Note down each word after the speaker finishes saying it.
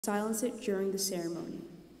silence it during the ceremony.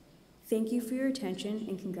 Thank you for your attention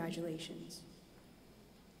and congratulations.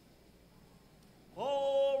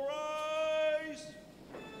 All rise!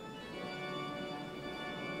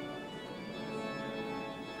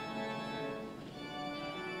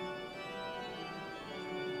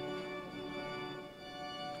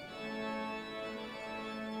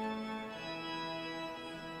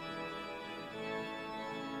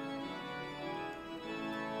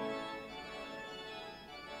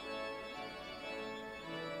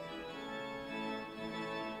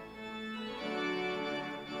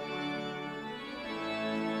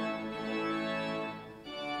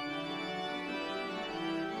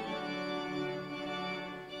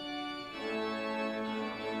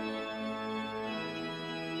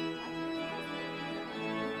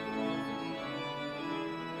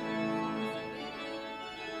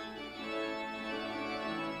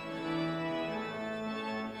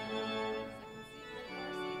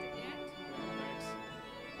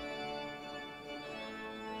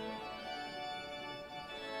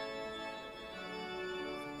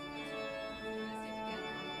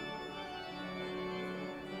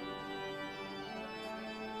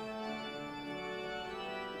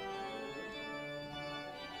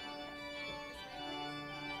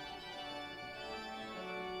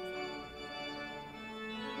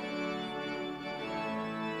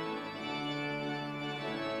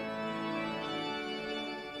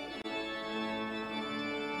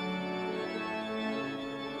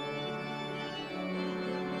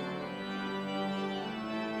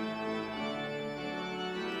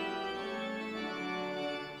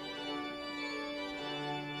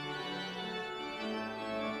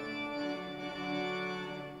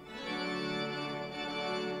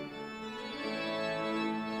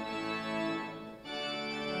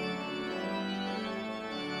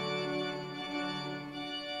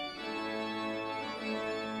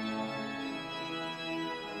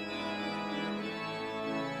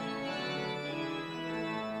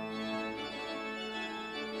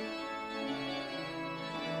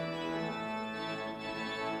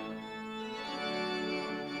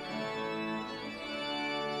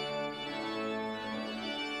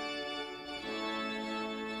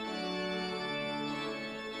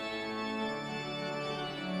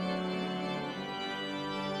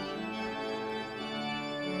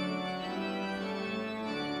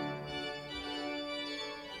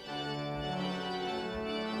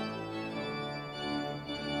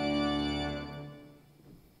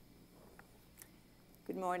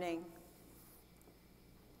 Good morning.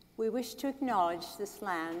 We wish to acknowledge this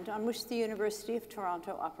land on which the University of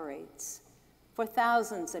Toronto operates. For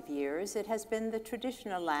thousands of years, it has been the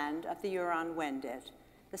traditional land of the Huron-Wendat,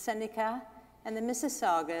 the Seneca, and the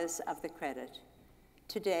Mississaugas of the Credit.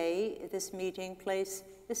 Today, this meeting place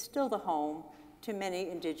is still the home to many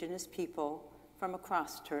Indigenous people from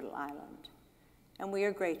across Turtle Island, and we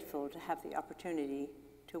are grateful to have the opportunity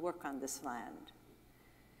to work on this land.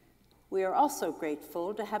 We are also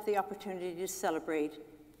grateful to have the opportunity to celebrate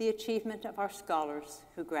the achievement of our scholars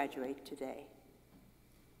who graduate today.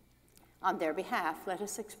 On their behalf, let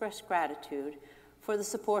us express gratitude for the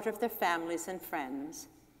support of their families and friends,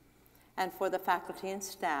 and for the faculty and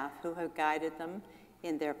staff who have guided them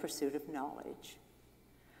in their pursuit of knowledge.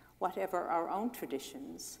 Whatever our own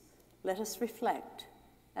traditions, let us reflect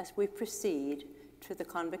as we proceed to the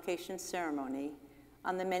Convocation ceremony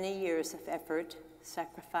on the many years of effort,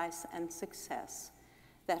 sacrifice, and success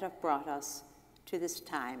that have brought us to this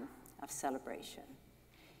time of celebration.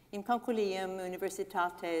 In concilium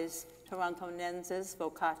universitates torontonenses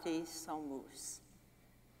vocati sumus.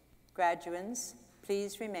 Graduands,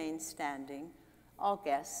 please remain standing. All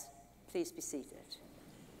guests, please be seated.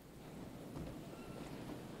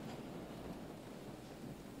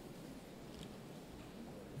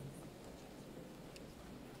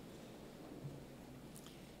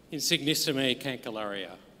 Insignissime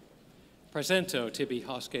cancelaria, presento tibi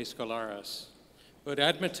hosce scholaris, ut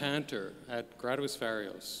admittanter ad gradus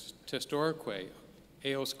varios, testorque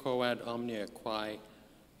eos quoad omnia quae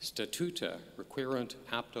statuta requirunt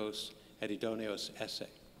aptos et idoneos esse.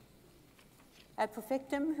 Ad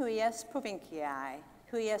profectum huies provinciae,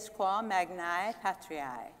 huies qua magnae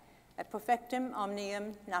patriae, ad profectum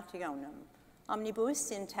omnium nationum,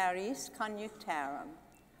 omnibus in terris conjunctarum,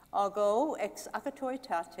 augo ex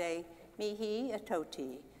accatoritate mihi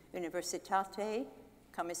etoti, universitate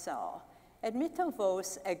commissar, admitto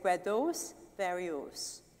vos egredos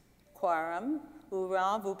varios, quarum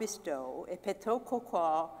ura vubisto, et petoco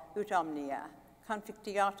qua ut omnia,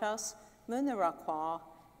 confictiatas munera qua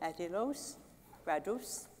adilos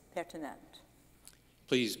gradus pertinent.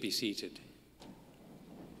 Please be seated.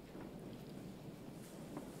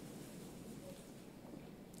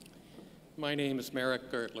 my name is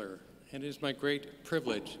Merrick Gertler, and it is my great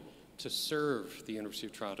privilege to serve the University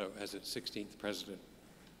of Toronto as its 16th president.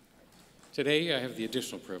 Today, I have the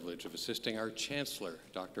additional privilege of assisting our Chancellor,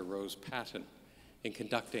 Dr. Rose Patton, in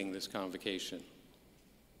conducting this convocation.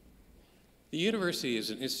 The university is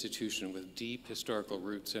an institution with deep historical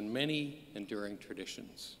roots and many enduring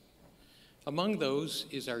traditions. Among those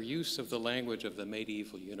is our use of the language of the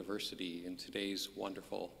medieval university in today's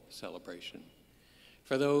wonderful celebration.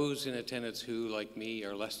 For those in attendance who, like me,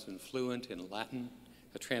 are less than fluent in Latin,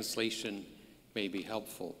 a translation may be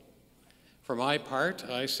helpful. For my part,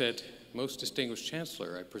 I said, "Most distinguished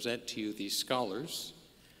Chancellor, I present to you these scholars,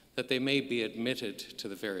 that they may be admitted to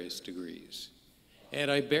the various degrees.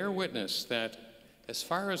 And I bear witness that, as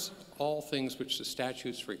far as all things which the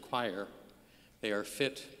statutes require, they are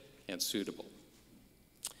fit and suitable."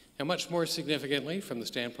 Now, much more significantly, from the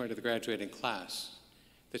standpoint of the graduating class,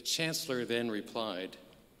 the Chancellor then replied,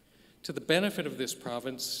 "To the benefit of this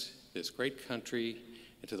province, this great country,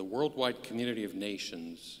 and to the worldwide community of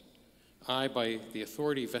nations, I, by the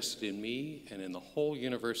authority vested in me and in the whole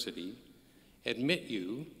university, admit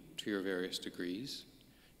you to your various degrees,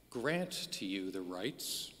 grant to you the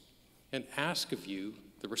rights, and ask of you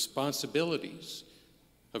the responsibilities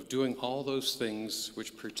of doing all those things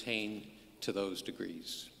which pertain to those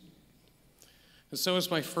degrees." And so,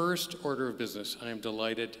 as my first order of business, I am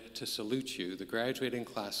delighted to salute you, the graduating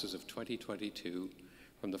classes of 2022,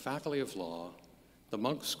 from the Faculty of Law, the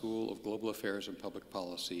Munk School of Global Affairs and Public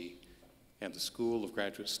Policy, and the School of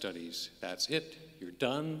Graduate Studies. That's it. You're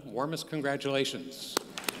done. Warmest congratulations.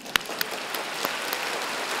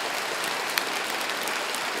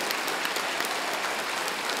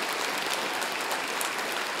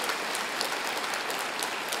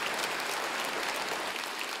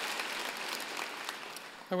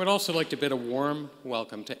 I would also like to bid a warm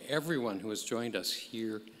welcome to everyone who has joined us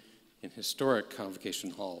here in historic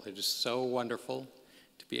Convocation Hall. It is so wonderful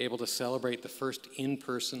to be able to celebrate the first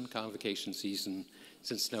in-person Convocation season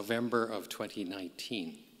since November of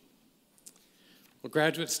 2019. Well,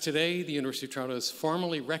 graduates, today the University of Toronto is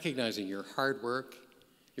formally recognizing your hard work,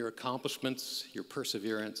 your accomplishments, your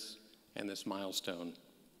perseverance, and this milestone.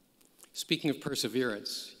 Speaking of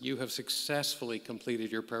perseverance, you have successfully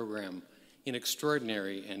completed your program in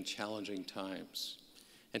extraordinary and challenging times,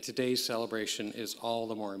 and today's celebration is all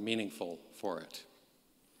the more meaningful for it.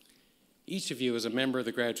 Each of you, as a member of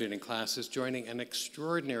the graduating class, is joining an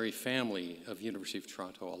extraordinary family of University of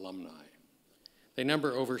Toronto alumni. They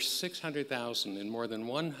number over 600,000 in more than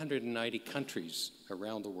 190 countries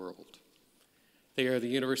around the world. They are the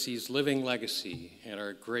university's living legacy and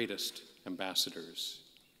our greatest ambassadors.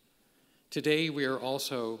 Today, we are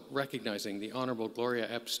also recognizing the Honorable Gloria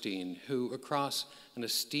Epstein, who, across an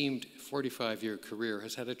esteemed 45-year career,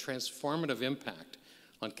 has had a transformative impact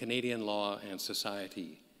on Canadian law and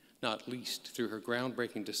society, not least through her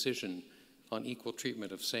groundbreaking decision on equal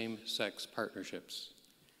treatment of same-sex partnerships.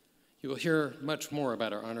 You will hear much more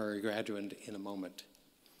about our honorary graduand in a moment.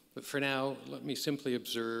 But for now, let me simply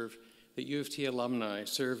observe that U of T alumni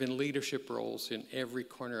serve in leadership roles in every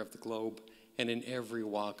corner of the globe and in every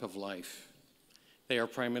walk of life. They are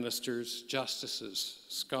prime ministers, justices,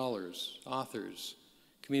 scholars, authors,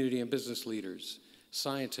 community and business leaders,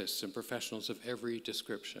 scientists, and professionals of every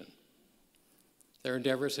description. Their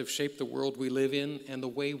endeavors have shaped the world we live in and the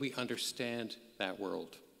way we understand that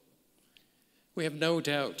world. We have no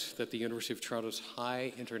doubt that the University of Toronto's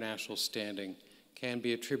high international standing can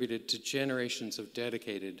be attributed to generations of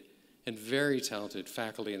dedicated and very talented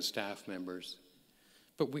faculty and staff members.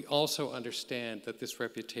 But we also understand that this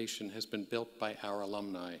reputation has been built by our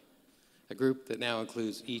alumni, a group that now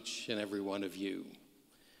includes each and every one of you.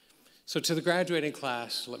 So to the graduating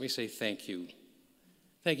class, let me say thank you.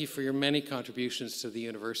 Thank you for your many contributions to the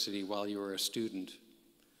university while you were a student.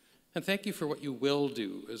 And thank you for what you will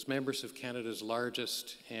do as members of Canada's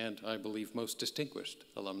largest and, I believe, most distinguished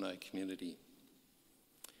alumni community.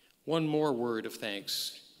 One more word of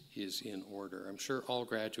thanks is in order. I'm sure all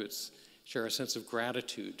graduates share a sense of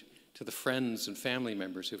gratitude to the friends and family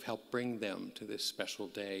members who've helped bring them to this special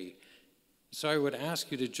day. So I would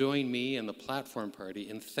ask you to join me and the platform party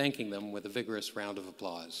in thanking them with a vigorous round of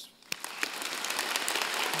applause.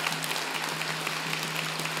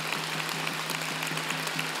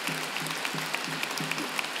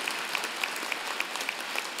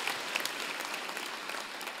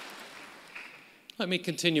 Let me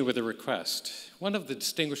continue with a request. One of the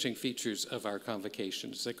distinguishing features of our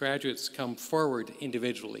convocation is that graduates come forward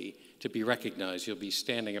individually to be recognized. You'll be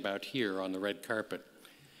standing about here on the red carpet.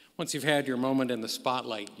 Once you've had your moment in the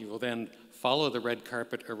spotlight, you will then follow the red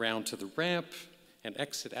carpet around to the ramp and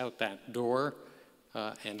exit out that door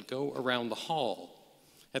and go around the hall.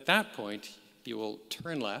 At that point, you will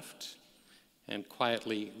turn left and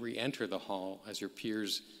quietly re-enter the hall as your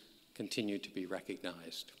peers continue to be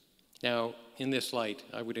recognized. Now, in this light,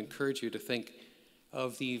 I would encourage you to think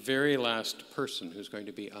of the very last person who's going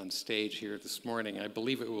to be on stage here this morning. I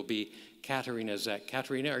believe it will be Katerina Zek.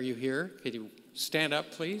 Katerina, are you here? Could you stand up,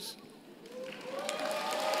 please?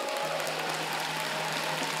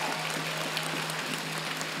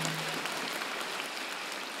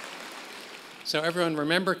 So everyone,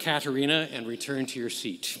 remember Katerina and return to your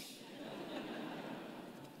seat.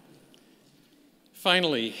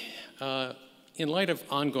 Finally, in light of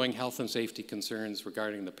ongoing health and safety concerns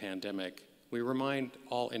regarding the pandemic, we remind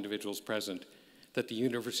all individuals present that the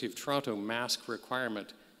University of Toronto mask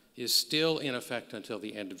requirement is still in effect until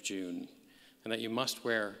the end of June, and that you must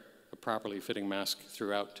wear a properly fitting mask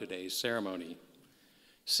throughout today's ceremony.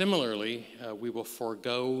 Similarly, we will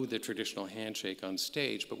forego the traditional handshake on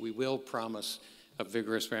stage, but we will promise a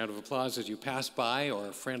vigorous round of applause as you pass by or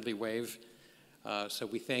a friendly wave. So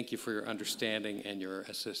we thank you for your understanding and your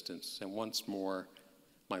assistance. And once more,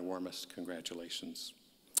 my warmest congratulations.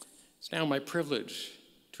 It's now my privilege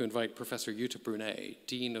to invite Professor Jutta Brunet,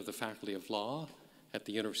 Dean of the Faculty of Law at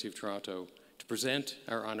the University of Toronto, to present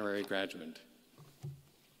our honorary graduand.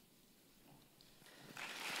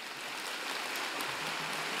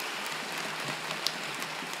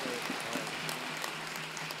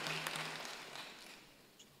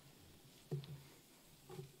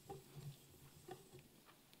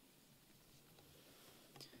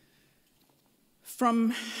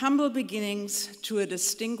 From humble beginnings to a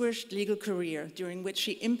distinguished legal career during which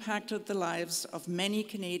she impacted the lives of many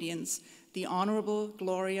Canadians, the Honorable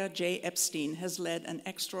Gloria J. Epstein has led an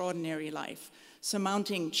extraordinary life,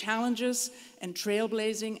 surmounting challenges and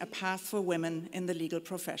trailblazing a path for women in the legal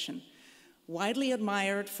profession. Widely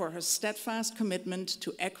admired for her steadfast commitment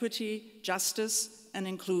to equity, justice and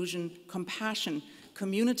inclusion, compassion,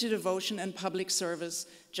 community devotion and public service,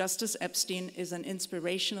 Justice Epstein is an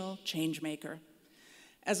inspirational changemaker.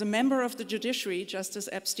 As a member of the judiciary, Justice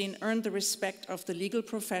Epstein earned the respect of the legal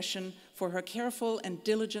profession for her careful and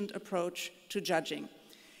diligent approach to judging.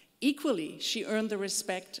 Equally, she earned the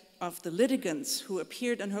respect of the litigants who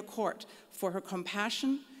appeared in her court for her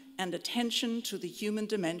compassion and attention to the human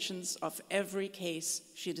dimensions of every case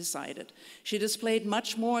she decided. She displayed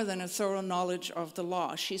much more than a thorough knowledge of the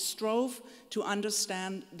law. She strove to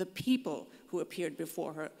understand the people who appeared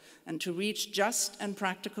before her and to reach just and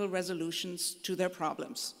practical resolutions to their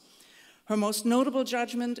problems. Her most notable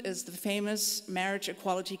judgment is the famous marriage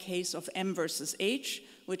equality case of M versus H,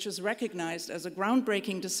 which is recognized as a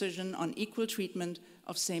groundbreaking decision on equal treatment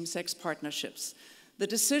of same-sex partnerships. The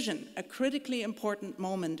decision, a critically important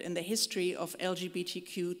moment in the history of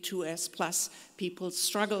LGBTQ2S+ people's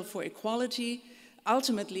struggle for equality,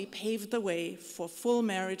 ultimately paved the way for full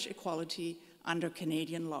marriage equality under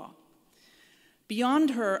Canadian law. Beyond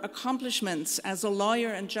her accomplishments as a lawyer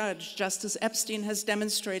and judge, Justice Epstein has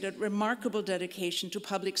demonstrated remarkable dedication to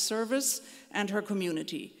public service and her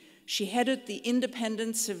community. She headed the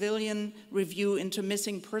independent civilian review into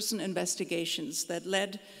missing person investigations that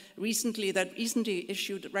recently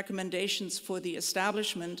issued recommendations for the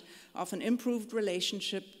establishment of an improved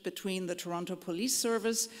relationship between the Toronto Police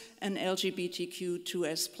Service and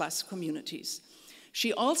LGBTQ2S+ communities.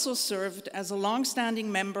 She also served as a long-standing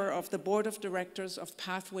member of the Board of Directors of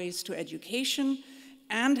Pathways to Education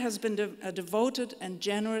and has been a devoted and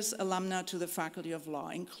generous alumna to the Faculty of Law,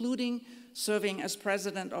 including serving as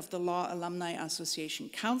president of the Law Alumni Association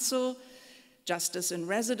Council, Justice in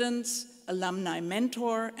Residence, alumni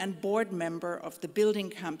mentor, and board member of the building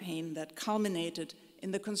campaign that culminated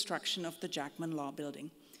in the construction of the Jackman Law Building.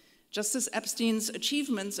 Justice Epstein's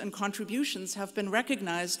achievements and contributions have been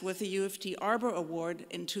recognized with the U of T Arbor Award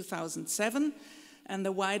in 2007 and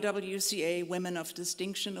the YWCA Women of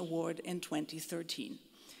Distinction Award in 2013.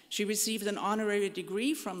 She received an honorary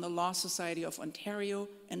degree from the Law Society of Ontario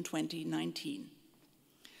in 2019.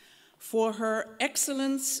 For her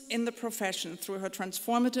excellence in the profession through her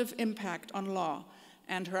transformative impact on law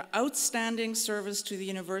and her outstanding service to the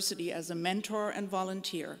university as a mentor and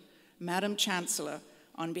volunteer, Madam Chancellor,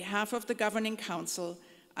 on behalf of the Governing Council,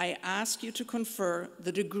 I ask you to confer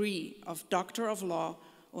the degree of Doctor of Law,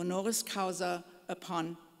 honoris causa,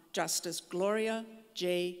 upon Justice Gloria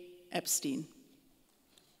J. Epstein.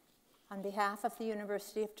 On behalf of the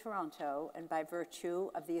University of Toronto, and by virtue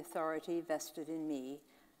of the authority vested in me,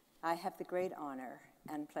 I have the great honor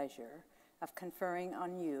and pleasure of conferring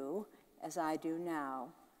on you, as I do now,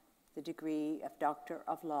 the degree of Doctor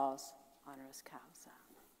of Laws, honoris causa.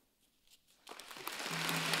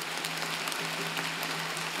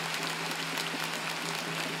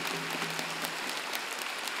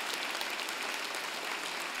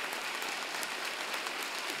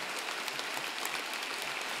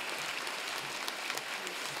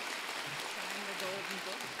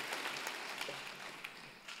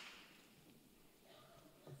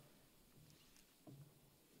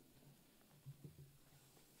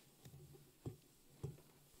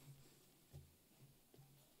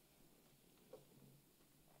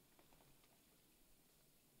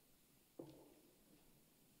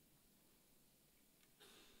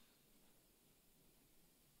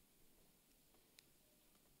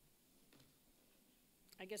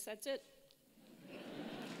 I guess that's it.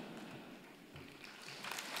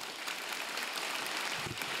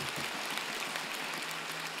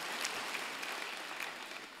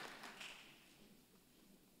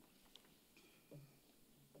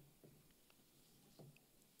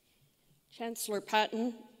 Chancellor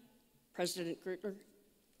Patton, President Gertler,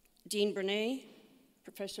 Dean Bernay,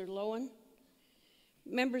 Professor Lowen,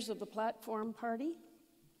 members of the Platform Party,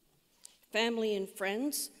 family and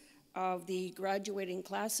friends of the graduating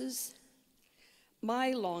classes,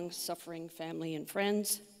 my long-suffering family and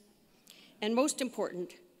friends, and most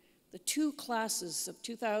important, the two classes of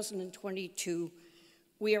 2022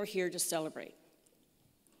 we are here to celebrate.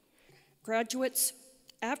 Graduates,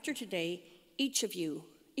 after today, each of you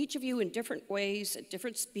in different ways, at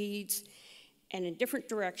different speeds, and in different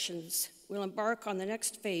directions, will embark on the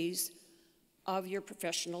next phase of your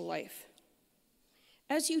professional life.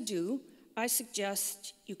 As you do, I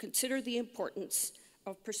suggest you consider the importance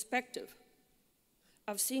of perspective,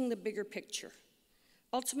 of seeing the bigger picture,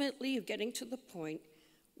 ultimately of getting to the point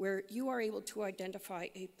where you are able to identify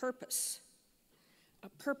a purpose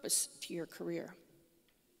to your career.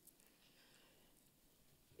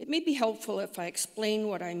 It may be helpful if I explain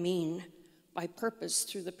what I mean by purpose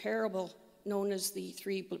through the parable known as the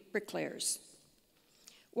three bricklayers.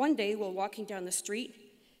 One day, while walking down the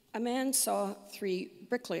street, a man saw three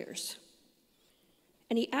bricklayers,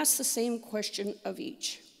 and he asked the same question of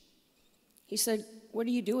each. He said, "What are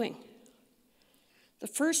you doing?" The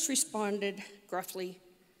first responded gruffly,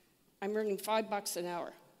 "I'm earning $5 an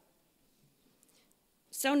hour."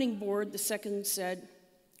 Sounding bored, the second said,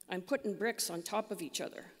 "I'm putting bricks on top of each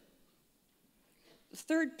other." The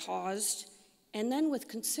third paused, and then with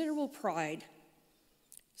considerable pride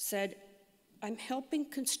said, "I'm helping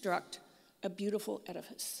construct a beautiful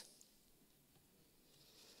edifice."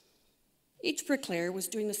 Each bricklayer was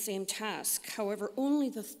doing the same task. However, only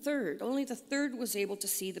the third was able to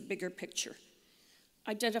see the bigger picture,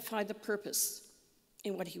 identify the purpose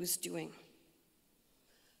in what he was doing.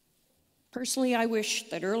 Personally, I wish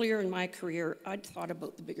that earlier in my career, I'd thought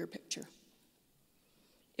about the bigger picture.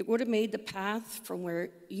 It would have made the path from where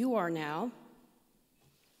you are now,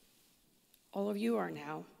 all of you are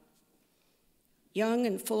now, young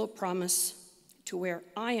and full of promise, to where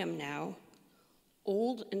I am now,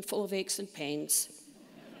 old and full of aches and pains,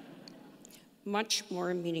 much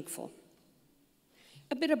more meaningful.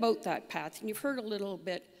 A bit about that path, and you've heard a little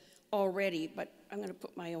bit already, but I'm going to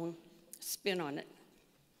put my own spin on it.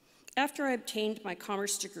 After I obtained my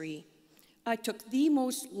commerce degree, I took the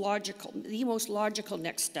most logical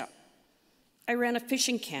next step. I ran a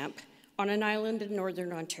fishing camp on an island in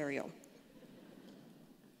northern Ontario.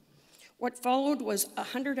 What followed was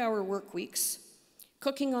 100-hour work weeks,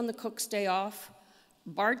 cooking on the cook's day off,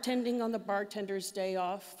 bartending on the bartender's day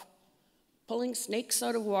off, pulling snakes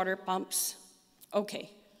out of water pumps. Okay,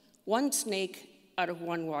 one snake out of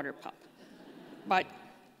one water pump. But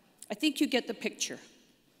I think you get the picture.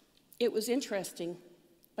 It was interesting,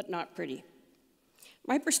 but not pretty.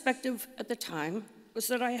 My perspective at the time was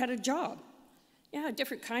that I had a job. Yeah, a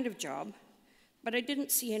different kind of job, but I didn't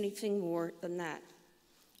see anything more than that.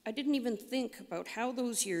 I didn't even think about how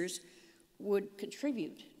those years would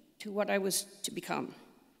contribute to what I was to become.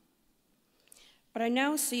 But I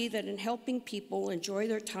now see that in helping people enjoy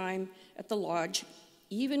their time at the lodge,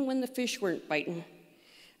 even when the fish weren't biting,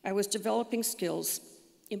 I was developing skills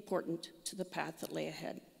important to the path that lay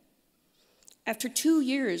ahead. After 2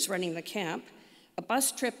 years running the camp, a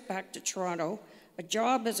bus trip back to Toronto, a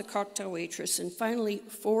job as a cocktail waitress, and finally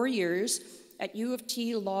 4 years at U of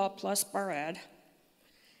T Law plus Barad,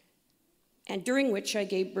 and during which I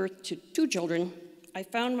gave birth to 2 children, I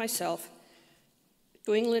found myself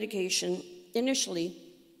doing litigation initially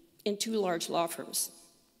in 2 large law firms.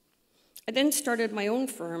 I then started my own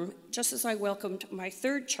firm just as I welcomed my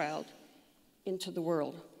 3rd child into the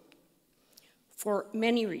world. For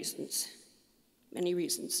many reasons,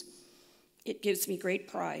 it gives me great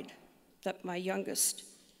pride that my youngest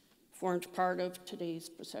formed part of today's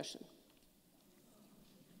procession.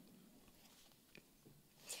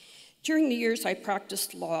 During the years I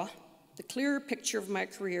practiced law, the clearer picture of my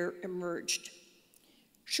career emerged.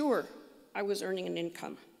 Sure, I was earning an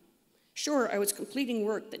income. Sure, I was completing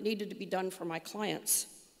work that needed to be done for my clients.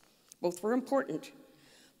 Both were important,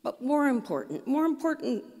 but more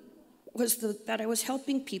important was that I was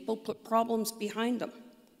helping people put problems behind them.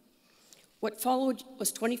 What followed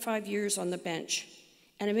was 25 years on the bench,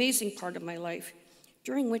 an amazing part of my life,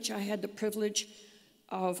 during which I had the privilege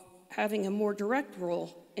of having a more direct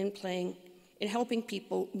role in helping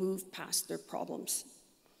people move past their problems.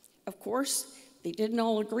 Of course, they didn't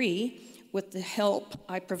all agree with the help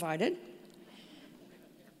I provided,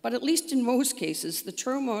 But at least in most cases, the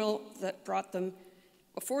turmoil that brought them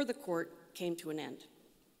before the court came to an end.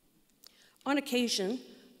 On occasion,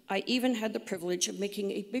 I even had the privilege of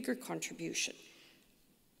making a bigger contribution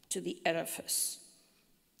to the edifice,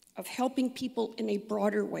 of helping people in a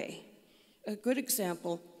broader way. A good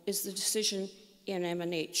example is the decision in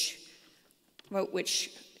M&H, about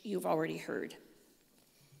which you've already heard.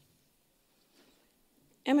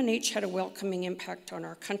 M&H had a welcoming impact on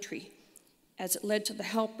our country, as it led to the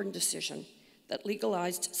Halpern decision that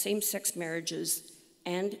legalized same-sex marriages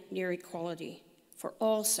and near equality for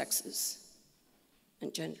all sexes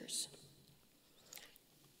and genders.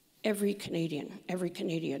 Every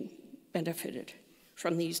Canadian benefited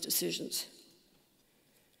from these decisions.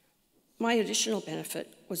 My additional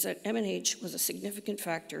benefit was that M&H was a significant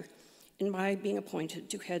factor in my being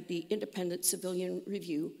appointed to head the independent civilian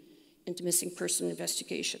review into missing person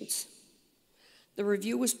investigations. The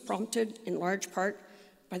review was prompted in large part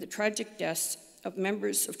by the tragic deaths of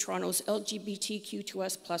members of Toronto's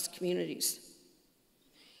LGBTQ2S+ communities.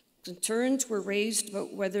 Concerns were raised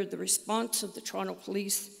about whether the response of the Toronto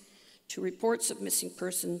Police to reports of missing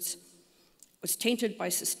persons was tainted by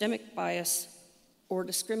systemic bias or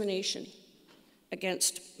discrimination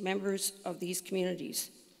against members of these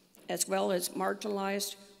communities, as well as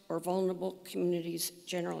marginalized or vulnerable communities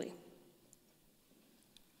generally.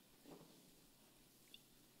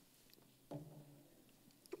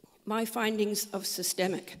 My findings of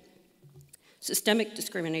systemic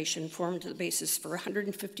discrimination formed the basis for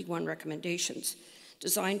 151 recommendations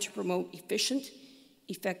designed to promote efficient,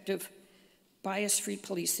 effective, bias-free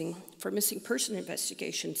policing for missing person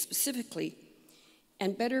investigations specifically,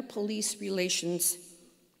 and better police relations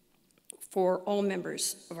for all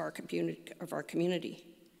members of our community,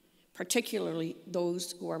 particularly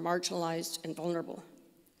those who are marginalized and vulnerable.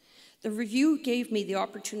 The review gave me the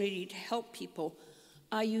opportunity to help people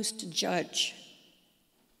I used to judge,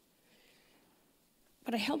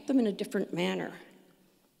 but I helped them in a different manner.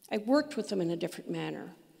 I worked with them in a different manner.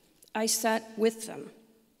 I sat with them,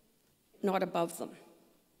 not above them.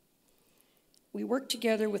 We worked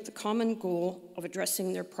together with the common goal of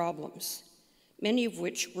addressing their problems, many of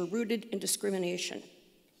which were rooted in discrimination.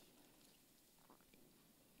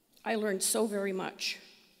 I learned so very much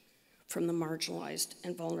from the marginalized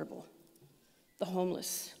and vulnerable, the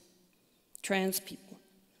homeless, trans people,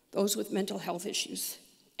 those with mental health issues,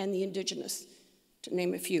 and the Indigenous, to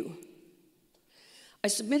name a few. I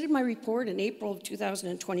submitted my report in April of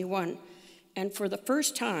 2021, and for the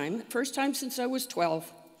first time since I was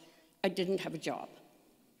 12, I didn't have a job.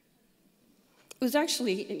 It was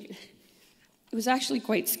actually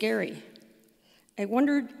quite scary. I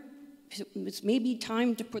wondered if it was maybe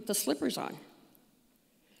time to put the slippers on.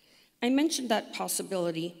 I mentioned that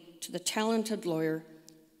possibility to the talented lawyer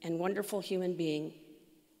and wonderful human being,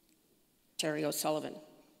 Terry O'Sullivan.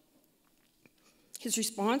 His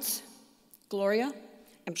response, "Gloria,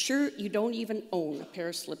 I'm sure you don't even own a pair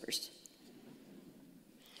of slippers."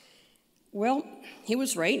 Well, he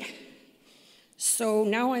was right. So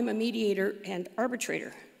now I'm a mediator and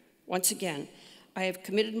arbitrator. Once again, I have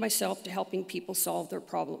committed myself to helping people solve their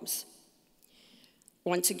problems.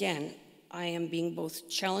 Once again, I am being both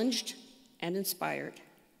challenged and inspired.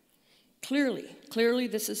 Clearly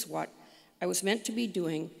this is what I was meant to be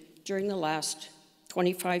doing during the last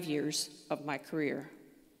 25 years of my career.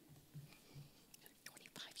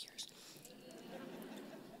 25 years.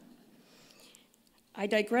 I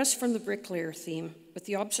digress from the bricklayer theme with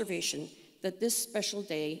the observation that this special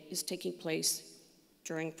day is taking place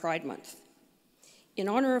during Pride Month. In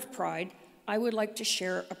honor of Pride, I would like to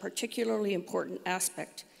share a particularly important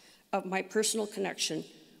aspect of my personal connection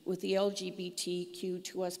with the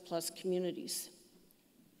LGBTQ2S+ communities.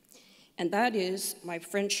 And that is my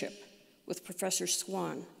friendship with Professor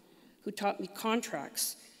Swan, who taught me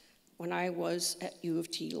contracts when I was at U of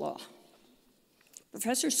T Law.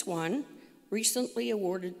 Professor Swan, recently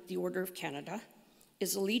awarded the Order of Canada,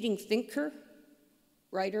 is a leading thinker,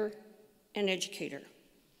 writer, and educator.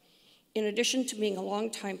 In addition to being a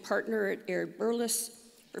longtime partner at Aird Burles,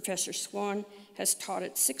 Professor Swan has taught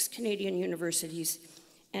at 6 Canadian universities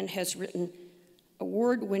and has written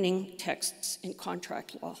award-winning texts in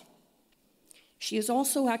contract law. She is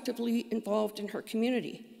also actively involved in her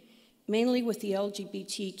community, mainly with the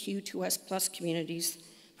LGBTQ2S+ communities,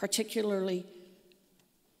 particularly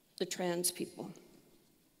the trans people.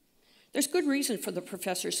 There's good reason for the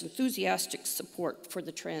professor's enthusiastic support for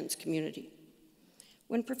the trans community.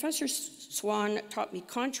 When Professor Swan taught me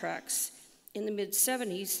contracts in the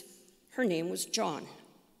mid-70s, her name was John.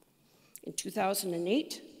 In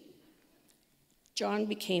 2008, John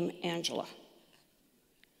became Angela.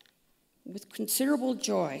 With considerable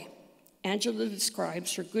joy, Angela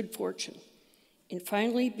describes her good fortune in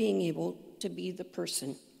finally being able to be the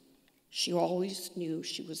person she always knew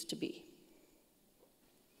she was to be.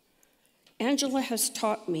 Angela has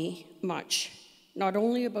taught me much, not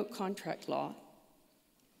only about contract law,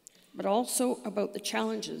 but also about the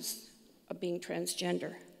challenges of being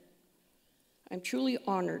transgender. I'm truly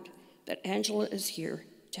honored that Angela is here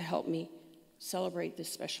to help me celebrate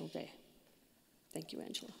this special day. Thank you,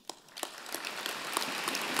 Angela.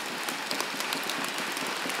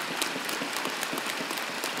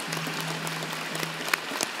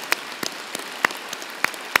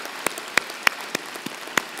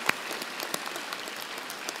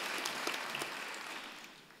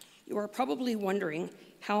 You are probably wondering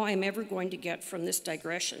how I'm ever going to get from this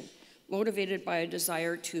digression, motivated by a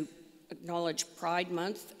desire to acknowledge Pride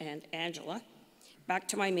Month and Angela, back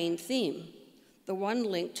to my main theme, the one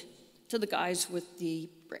linked to the guys with the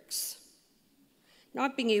bricks.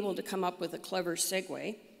 Not being able to come up with a clever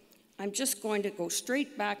segue, I'm just going to go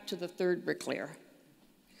straight back to the third bricklayer,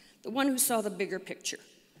 the one who saw the bigger picture,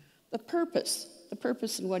 the purpose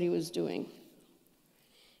in what he was doing.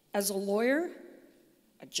 As a lawyer,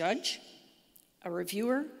 a judge, a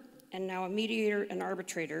reviewer, and now a mediator and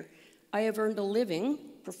arbitrator, I have earned a living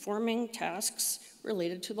performing tasks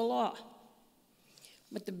related to the law.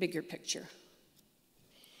 But the bigger picture,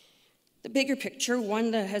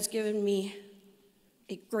 one that has given me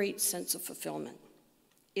a great sense of fulfillment,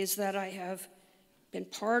 is that I have been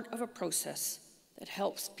part of a process that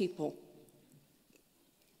helps people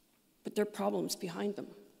put their problems behind them.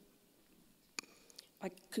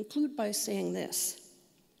 I conclude by saying this: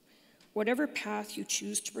 whatever path you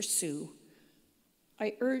choose to pursue,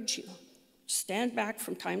 I urge you to stand back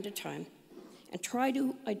from time to time and try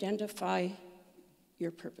to identify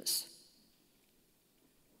your purpose.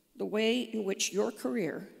 The way in which your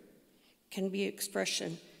career can be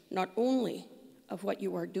expression not only of what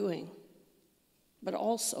you are doing, but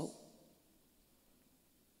also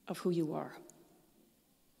of who you are.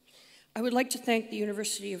 I would like to thank the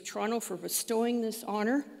University of Toronto for bestowing this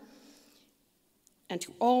honor, and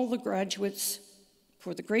to all the graduates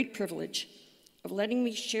for the great privilege of letting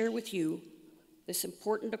me share with you this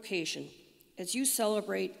important occasion as you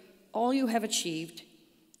celebrate all you have achieved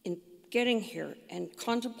in getting here and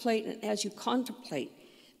as you contemplate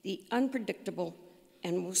the unpredictable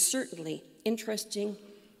and most certainly interesting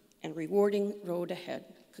and rewarding road ahead.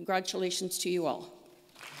 Congratulations to you all.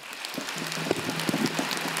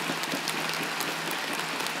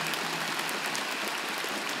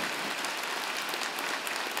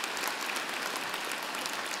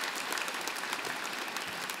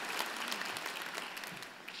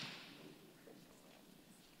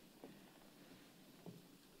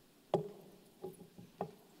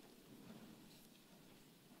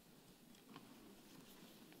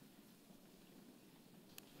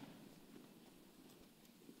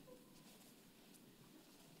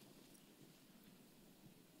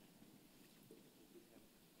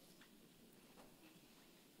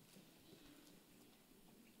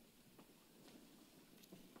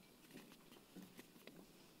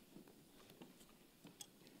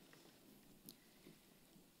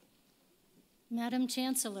 Madam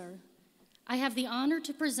Chancellor, I have the honor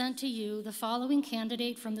to present to you the following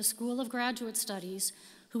candidate from the School of Graduate Studies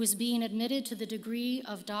who is being admitted to the degree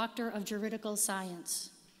of Doctor of Juridical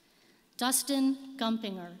Science. Dustin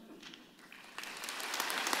Gumpinger.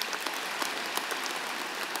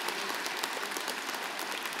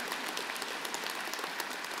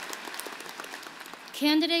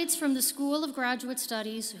 Candidates from the School of Graduate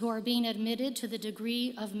Studies who are being admitted to the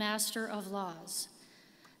degree of Master of Laws.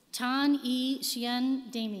 Tan E.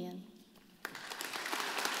 Xian Damien.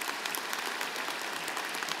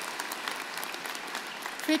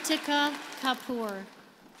 Kritika Kapoor.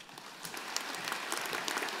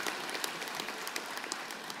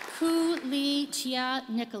 Ku Lee Chia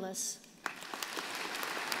Nicholas.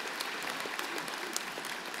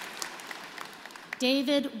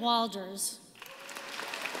 David Walders.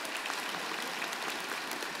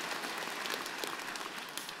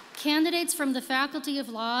 Candidates from the Faculty of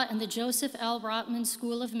Law and the Joseph L. Rotman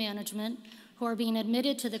School of Management who are being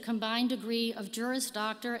admitted to the combined degree of Juris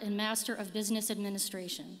Doctor and Master of Business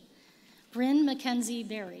Administration. Bryn Mackenzie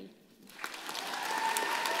Berry.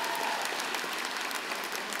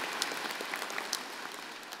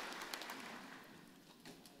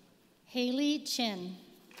 Haley Chin.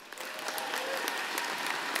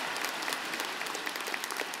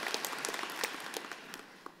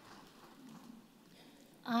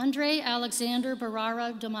 Andre Alexander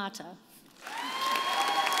Barara Domata.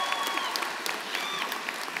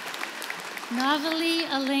 Navali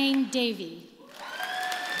Elaine Davey.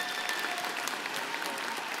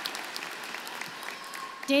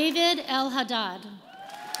 David El Haddad.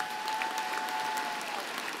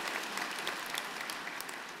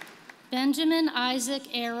 Benjamin Isaac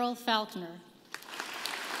Errol Faulkner.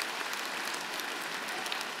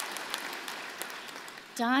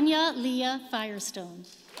 Danya Leah Firestone.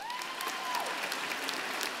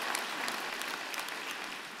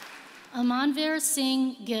 Amanveer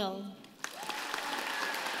Singh Gill.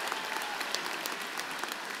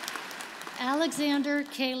 Alexander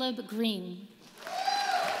Caleb Green.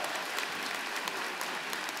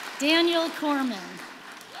 Daniel Corman.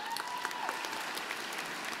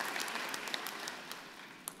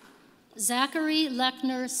 Zachary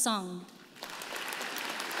Lechner Sung.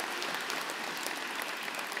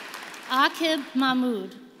 Akib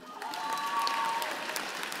Mahmood.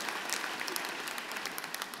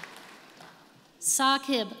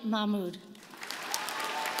 Saqib Mahmood.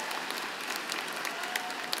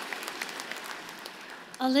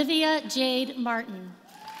 Olivia Jade Martin.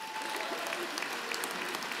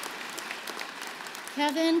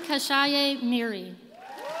 Kevin Kashaye Miri.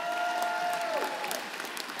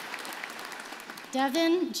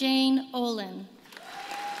 Devin Jane Olin.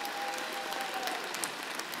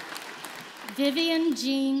 Vivian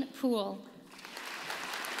Jean Poole.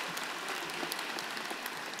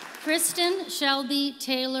 Kristen Shelby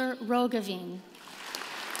Taylor Rogavine.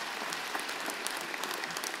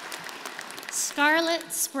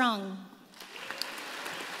 Scarlett Sprung.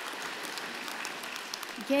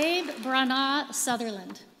 Gabe Branagh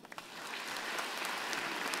Sutherland.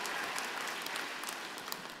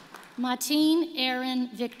 Martine Aaron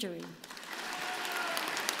Victory.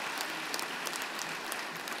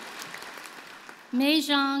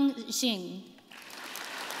 Meizhang Xing.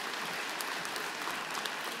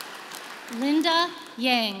 Linda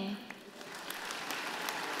Yang.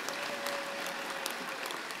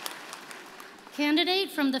 Candidate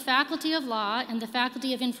from the Faculty of Law and the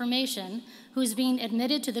Faculty of Information who is being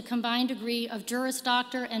admitted to the combined degree of Juris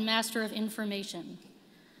Doctor and Master of Information.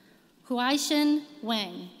 Huaixin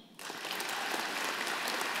Wang.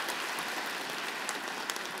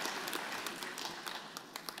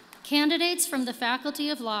 Candidates from the Faculty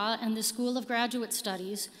of Law and the School of Graduate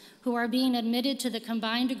Studies who are being admitted to the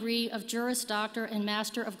combined degree of Juris Doctor and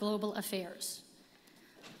Master of Global Affairs.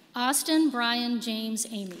 Austin Brian James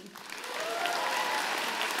Amy.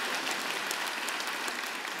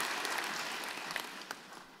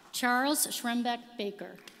 Charles Schrembeck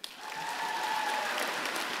Baker.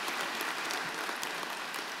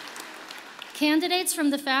 Candidates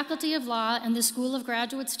from the Faculty of Law and the School of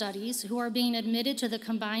Graduate Studies who are being admitted to the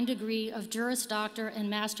combined degree of Juris Doctor and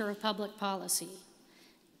Master of Public Policy.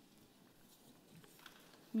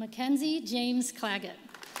 Mackenzie James Claggett.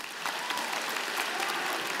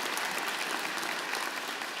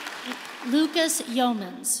 Lucas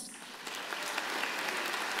Yeomans.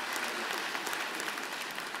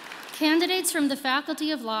 Candidates from the Faculty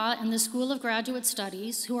of Law and the School of Graduate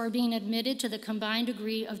Studies who are being admitted to the combined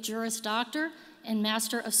degree of Juris Doctor and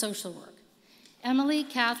Master of Social Work. Emily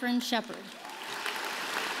Catherine Shepard.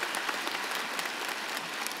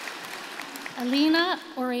 Alina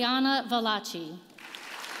Oriana Valachi.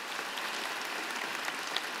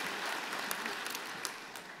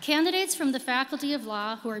 Candidates from the Faculty of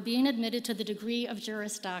Law who are being admitted to the degree of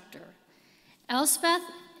Juris Doctor. Elspeth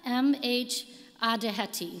M.H.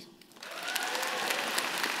 Adeheti.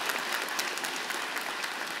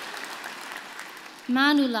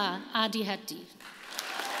 Manula Adiheti.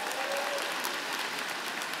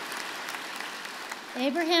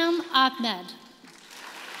 Abraham Ahmed.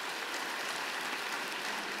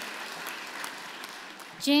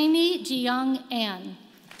 Jamie Jiyoung An.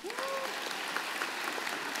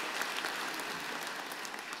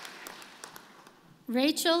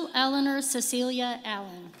 Rachel Eleanor Cecilia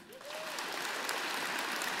Allen.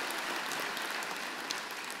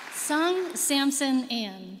 Sung Samson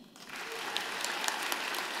Ann.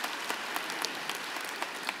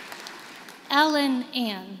 Ellen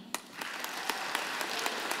Ann.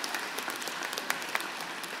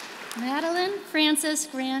 Madeline Frances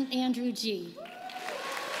Grant Andrew G.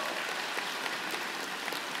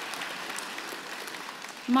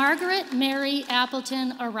 Margaret Mary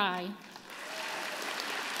Appleton Arai.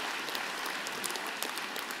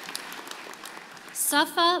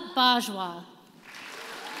 Safa Bajwa.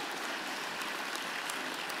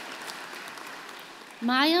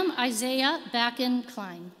 Mayim Isaiah Backen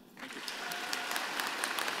Klein.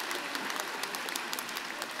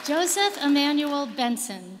 Joseph Emmanuel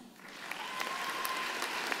Benson.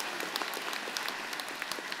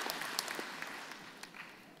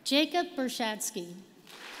 Jacob Bershadsky.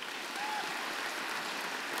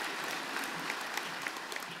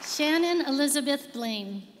 Shannon Elizabeth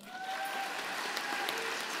Blaine.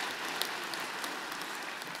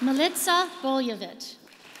 Melitza Bolyevich.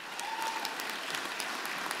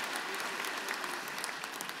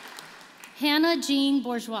 Hannah Jean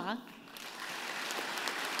Bourgeois.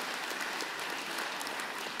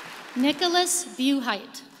 Nicholas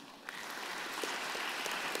Buhite.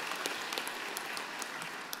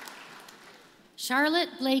 Charlotte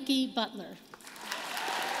Blakey Butler.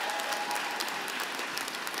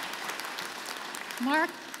 Mark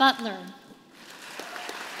Butler.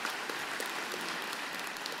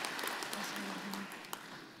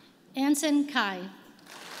 Anson Kai.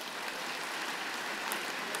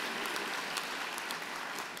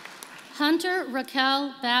 Hunter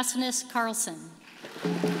Raquel Bassinis Carlson.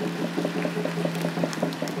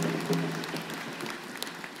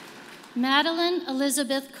 Madeline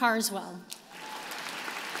Elizabeth Carswell.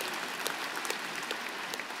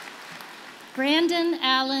 Brandon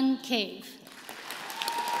Allen Cave.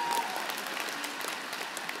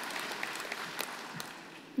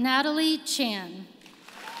 Natalie Chan.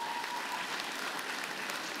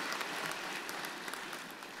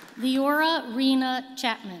 Leora Rena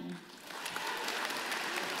Chapman.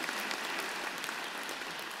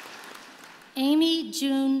 Amy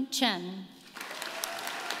June Chen.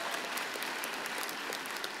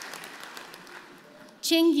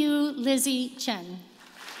 Qingyu Lizzie Chen.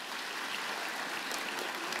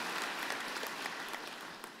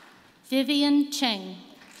 Vivian Cheng.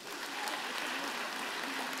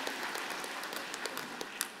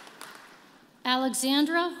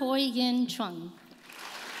 Alexandra Hoi Yin Chung.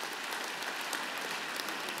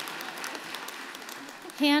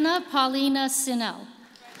 Hannah Paulina Sinell.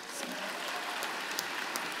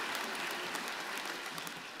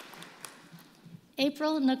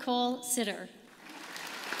 April Nicole Sitter.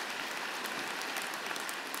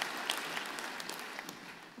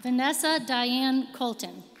 Vanessa Diane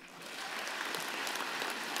Colton.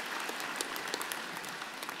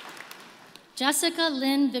 Jessica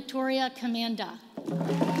Lynn Victoria Commanda.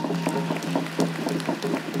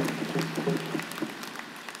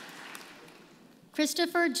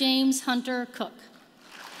 Christopher James Hunter Cook.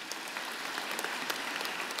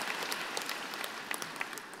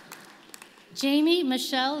 Jamie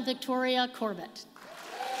Michelle Victoria Corbett.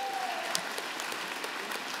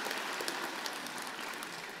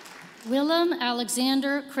 Willem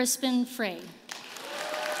Alexander Crispin Frey.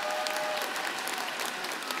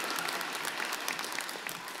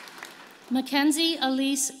 Mackenzie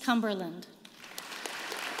Elise Cumberland.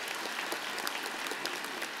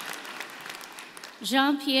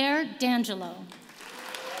 Jean-Pierre D'Angelo.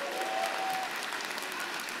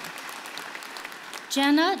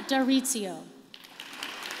 Jenna Darizio.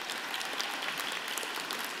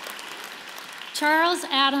 Charles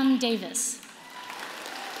Adam Davis.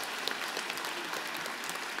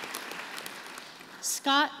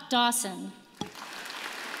 Scott Dawson.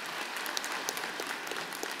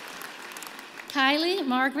 Kylie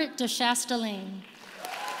Margaret DeChastelaine.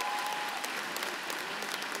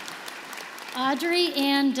 Audrey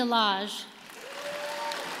Ann Delage.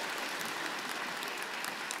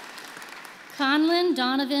 Conlin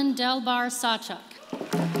Donovan Delbar Sawchuk.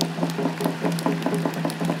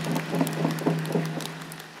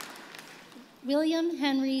 William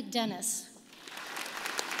Henry Dennis.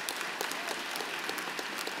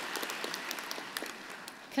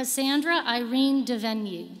 Cassandra Irene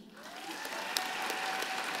Devenue.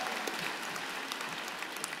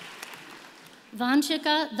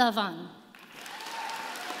 Vanchika Dhawan.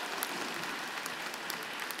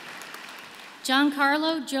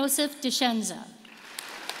 Giancarlo Joseph DeScenza.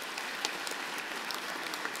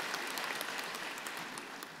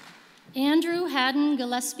 Andrew Haddon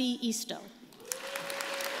Gillespie Easto.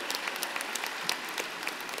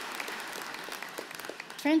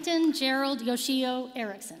 Trenton Gerald Yoshio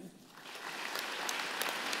Erickson.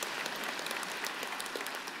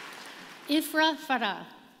 Ifra Farah.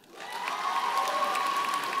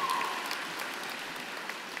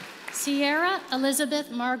 Sierra Elizabeth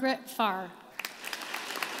Margaret Farr.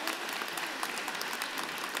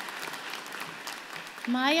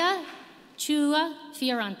 Maya Chua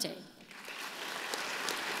Fiorante.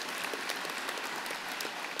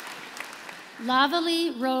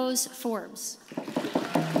 Lavely Rose Forbes.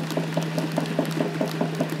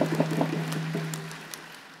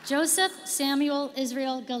 Joseph Samuel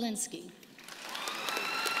Israel Galinsky.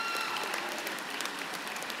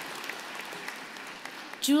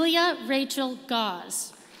 Julia Rachel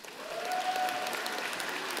Gauze.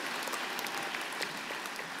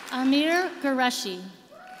 Amir Qureshi.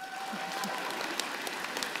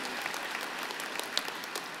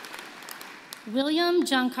 William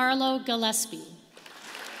Giancarlo Gillespie.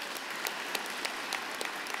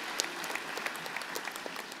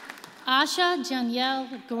 Asha Danielle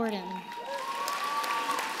Gordon.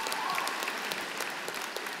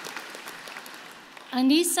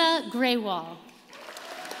 Anissa Graywall.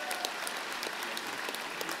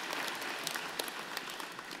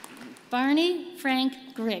 Barney Frank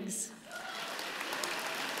Griggs.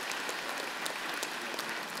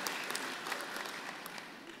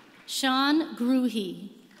 Sean Gruhe.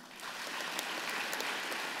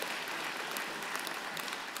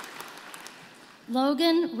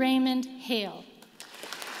 Logan Raymond Hale.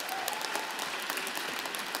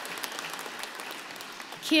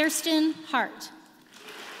 Kirsten Hart.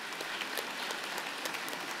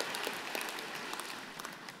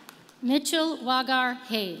 Mitchell Wagar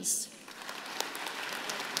Hayes.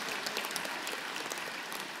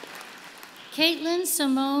 Caitlin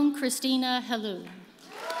Simone Christina Helou.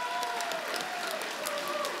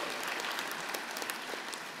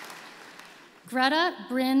 Greta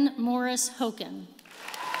Bryn Morris Hoken.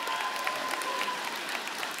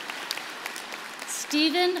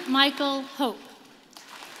 Stephen Michael Hope.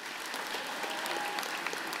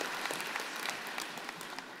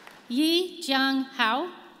 Yi Jiang Hao.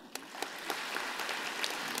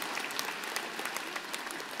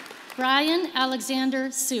 Brian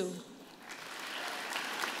Alexander Sue.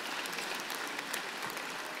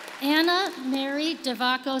 Anna Mary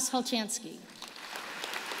Devakos Holchansky.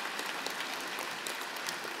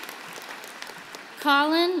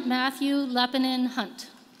 Colin Matthew Lepinin Hunt.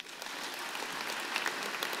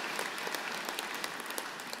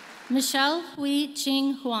 Michelle Hui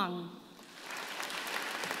Ching Huang.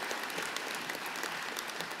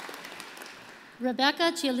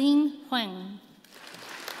 Rebecca Chiling Huang.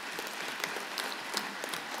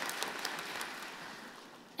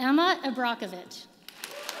 Emma Abrakovich.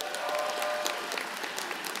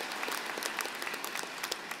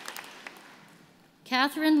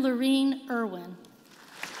 Catherine Lorene Irwin.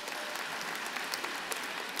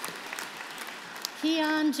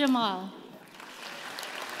 Kian Jamal.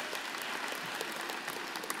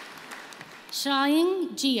 Shaing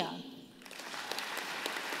Jia.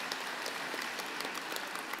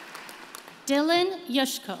 Dylan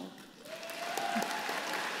Yushko.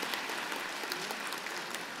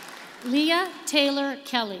 Leah Taylor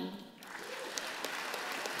Kelly.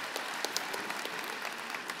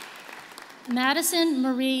 Madison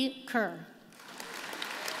Marie Kerr.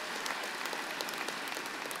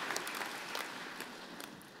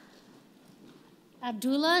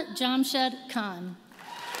 Abdullah Jamshed Khan.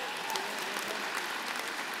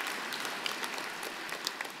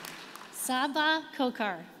 Sabah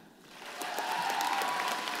Kokar.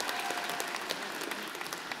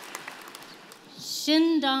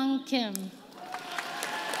 Shindong Kim.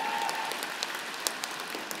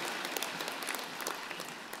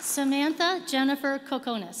 Samantha Jennifer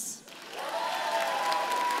Kokonis.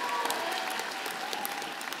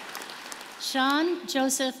 Sean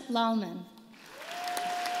Joseph Lalman.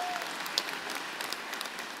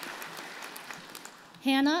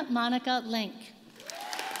 Hannah Monica Link.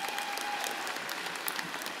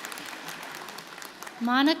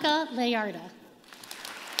 Monica Layarda.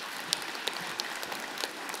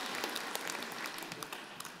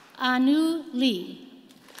 Anu Lee.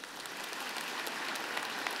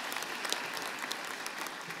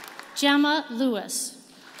 Gemma Lewis.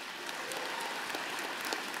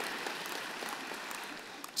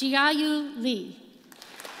 Jiayu Lee.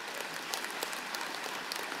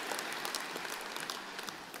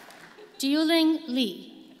 Jiuling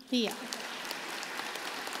Lee. Thea.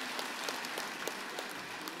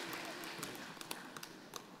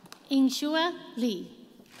 Ingshua Lee.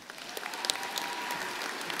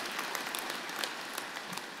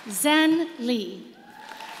 Zen Lee.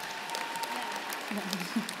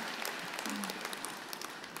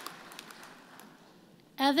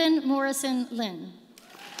 Evan Morrison Lynn.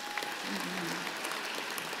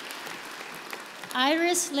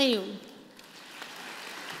 Iris Liu.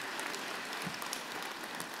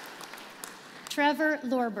 Trevor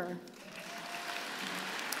Lorber.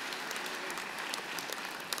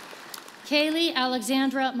 Kaylee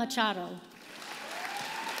Alexandra Machado.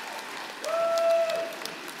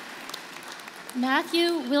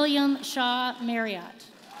 Matthew William Shaw Marriott.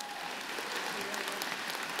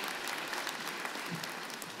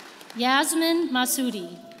 Yasmin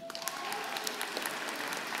Masudi.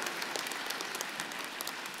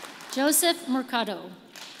 Joseph Mercado.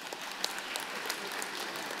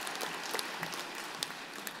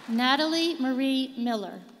 Natalie Marie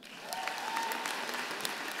Miller.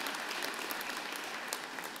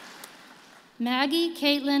 Maggie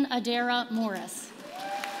Caitlin Adara Morris.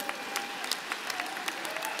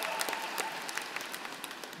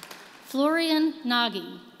 Florian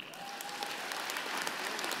Nagy.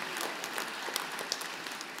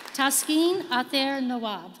 Taskeen Ather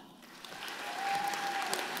Nawab.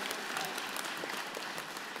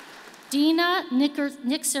 Dina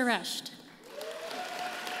Nixeresht.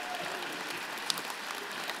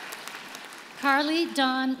 Carly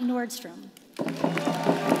Dawn Nordstrom.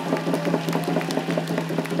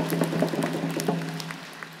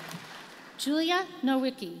 Julia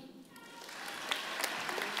Nowicki.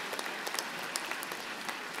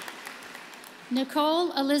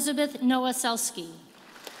 Nicole Elizabeth Nowoselsky.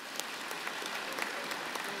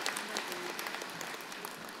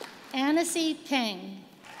 Annecy Peng.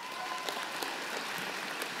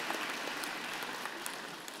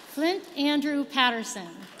 Flint Andrew Patterson.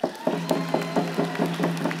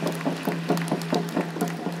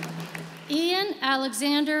 Ian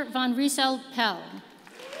Alexander von Riesel-Pell.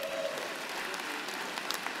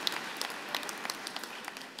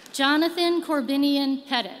 Jonathan Corbinian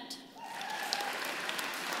Pettit.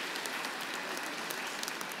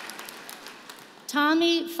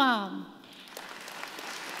 Tommy Pham.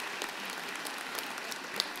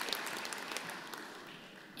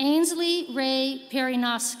 Ainsley Ray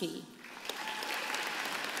Perinoski.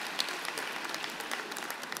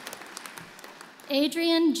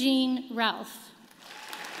 Adrian Jean Ralph.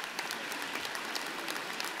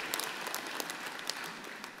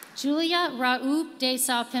 Julia Raoub de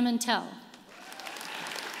Sa Pimentel.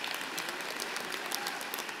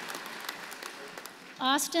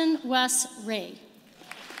 Austin Wes Ray.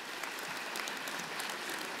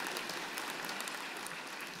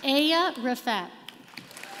 Aya Rafat.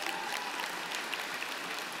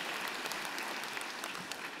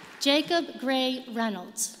 Jacob Gray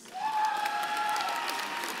Reynolds.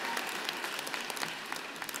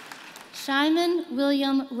 Shimon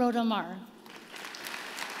William Rodamar.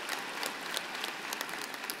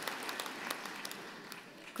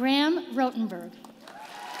 Graham Rotenberg.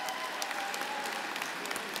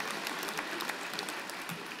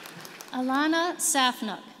 Alana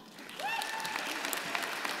Safnuk.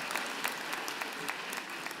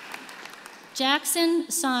 Jackson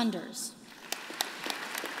Saunders.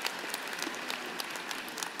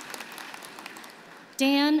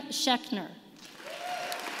 Dan Schechner.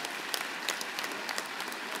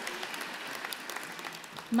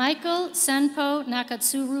 Michael Senpo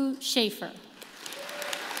Nakatsuru Schaefer.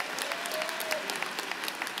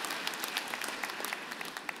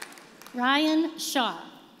 Ryan Shaw.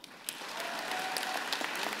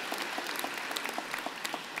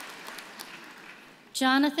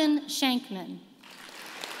 Jonathan Shankman.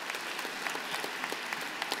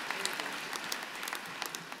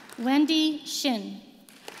 Wendy Shin.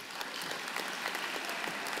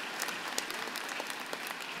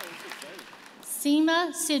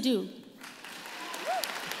 Seema Sidhu.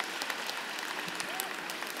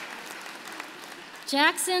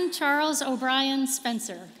 Jackson Charles O'Brien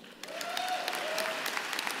Spencer.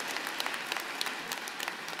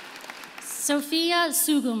 Sophia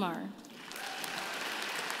Sugumar.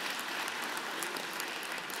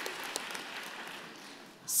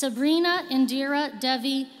 Sabrina Indira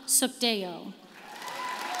Devi Sukdeo.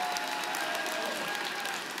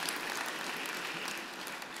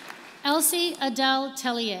 Elsie Adele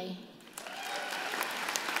Tellier.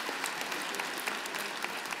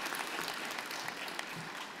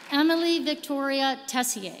 Emily Victoria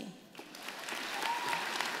Tessier.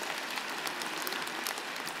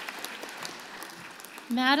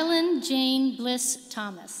 Madeline Jane Bliss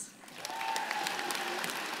Thomas.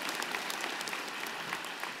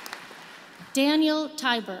 Daniel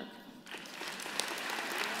Tyberg.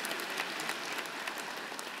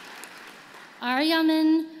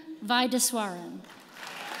 Aryaman Vaideswaran.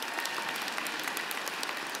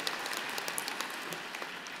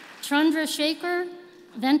 Chandrasekhar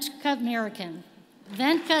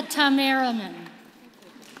Venkatamaraman.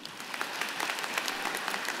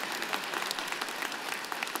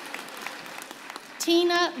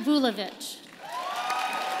 Tina Vulovic.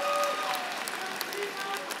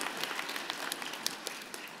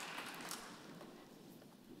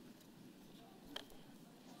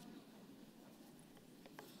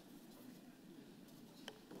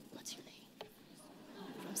 What's your name? Oh,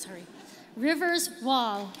 I'm sorry. Rivers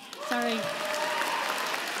Wall. Sorry.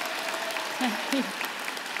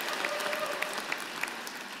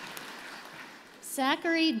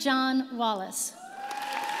 Zachary John Wallace.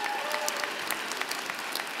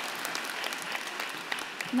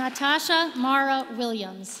 Natasha Mara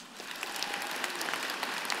Williams.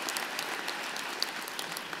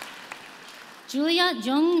 Julia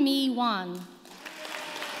Jung-mi Wan.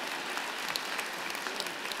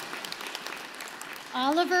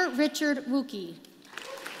 Oliver Richard Wookie.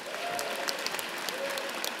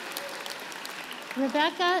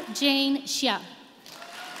 Rebecca Jane Xia.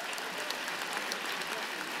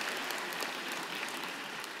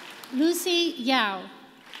 Lucy Yao.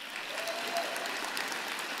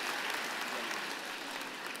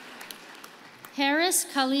 Harris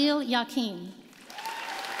Khalil Yakin.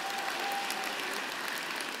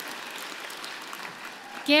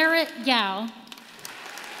 Garrett Yao.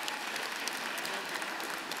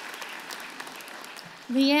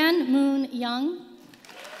 Leanne Moon Young.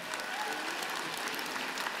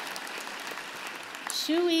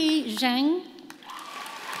 Shui Zheng.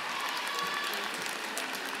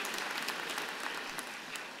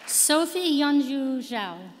 Sophie Yunju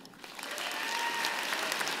Zhao.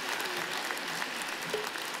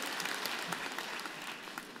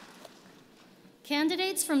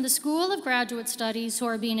 Candidates from the School of Graduate Studies who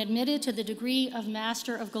are being admitted to the degree of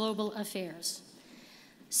Master of Global Affairs.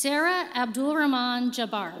 Sarah Abdulrahman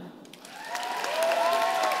Jabbar.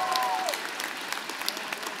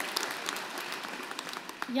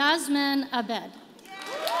 Yasmin Abed.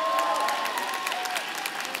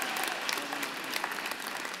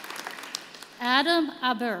 Adam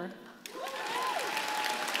Aber.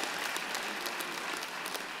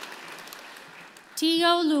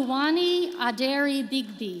 Tio Luwani Aderi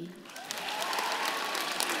Bigby.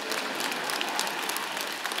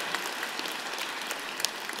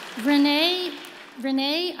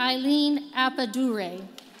 Renee Eileen Apadure.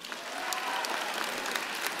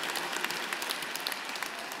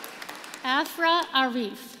 Afra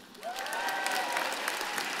Arif.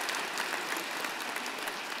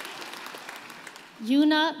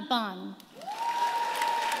 Yuna Ban.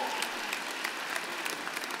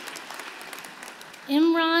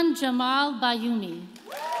 Imran Jamal Bayumi.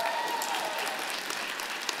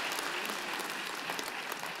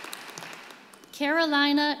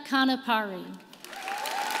 Carolina Kanapari.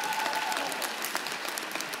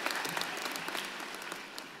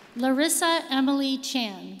 Larissa Emily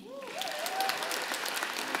Chan.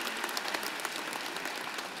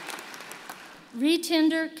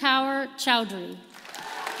 Retinder Kaur Chowdhury.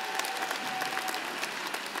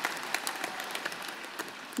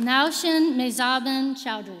 Naushin Mezaban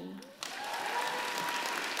Chowdhury.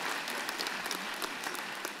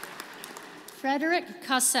 Frederick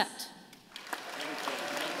Cossette.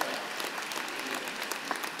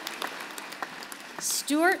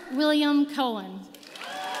 Stuart William Cohen.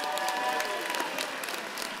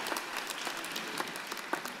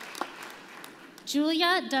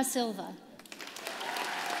 Julia Da Silva.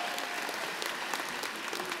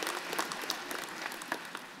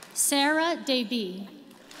 Sarah Deby.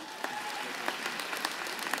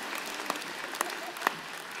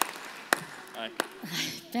 Aye.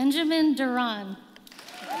 Benjamin Duran.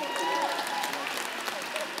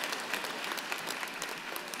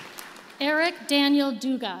 Eric Daniel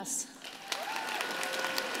Dugas.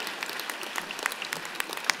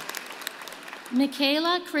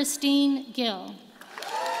 Michaela Christine Gill.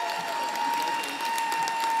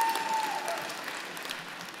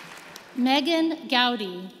 Megan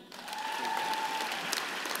Gowdy.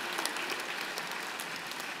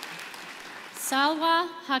 Salwa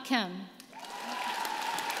Hakem.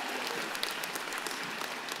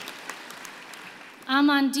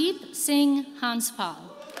 Amandeep Singh Hanspal.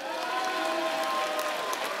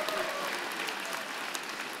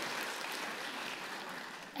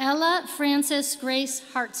 Ella Frances Grace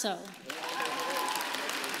Hartso.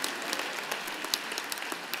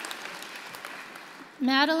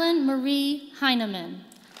 Madeline Marie Heineman.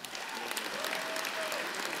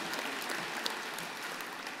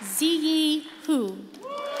 Ziyi Hu.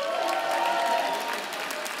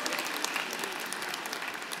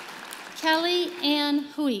 Kelly Ann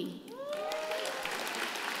Hui.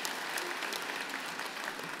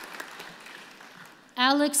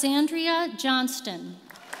 Alexandria Johnston.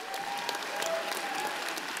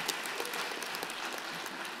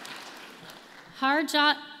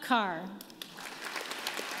 Harjot Kaur.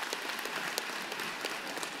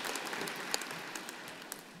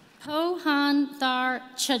 Pohan Thar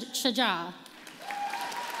Chaja.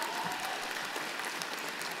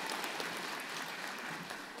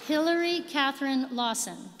 Hillary Catherine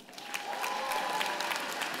Lawson.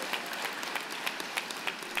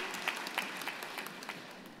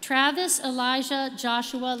 Travis Elijah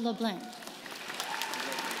Joshua LeBlanc.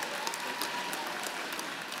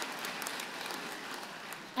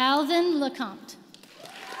 Alvin LeCompte.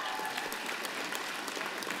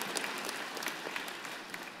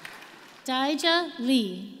 Daija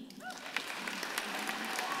Lee.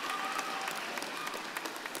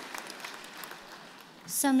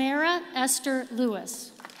 Samara Esther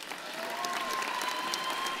Lewis.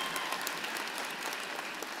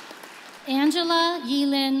 Angela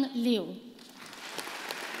Yilin Liu.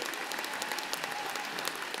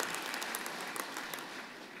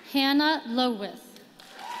 Hannah Lowith.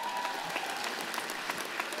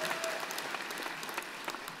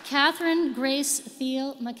 Catherine Grace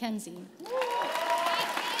Thiel Mackenzie.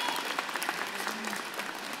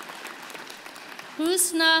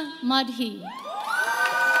 Husna Madhi.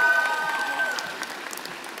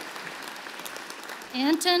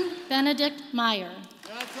 Anton Benedict Meyer.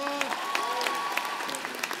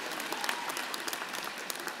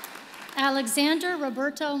 Alexander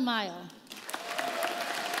Roberto Mile.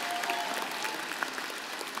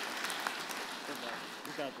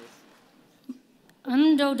 You got this.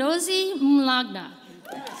 Undodozi Mlagna.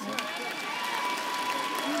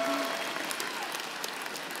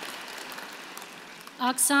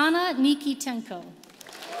 Oksana Nikitenko.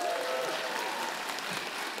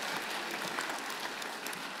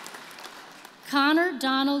 Connor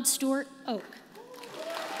Donald Stewart Oak.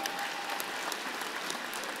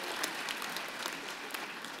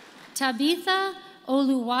 Tabitha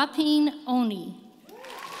Oluwapin Oni.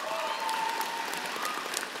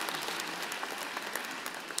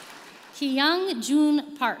 Kyung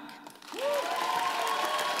Jun Park.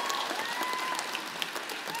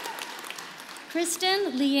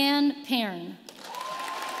 Kristen Leanne Perrin.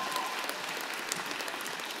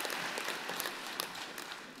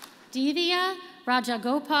 Divya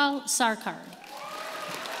Rajagopal Sarkar.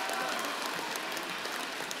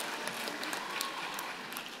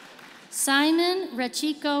 Simon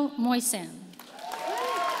Rachiko Moisan.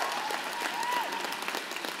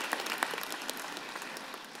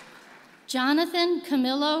 Jonathan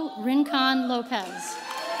Camilo Rincon Lopez.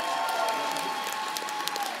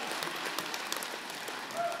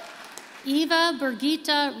 Eva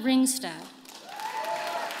Birgitta Ringstad.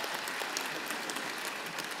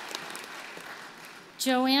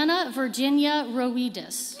 Joanna Virginia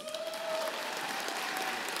Roedis.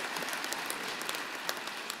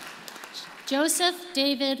 Joseph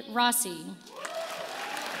David Rossi.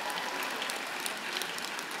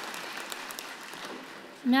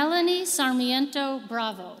 Melanie Sarmiento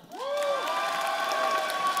Bravo.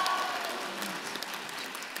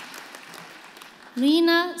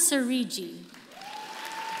 Lena Sarigi.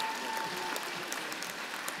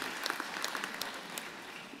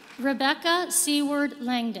 Rebecca Seward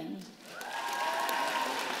Langdon.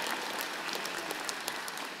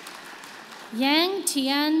 Yang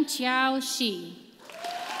Tian Chiao Shi.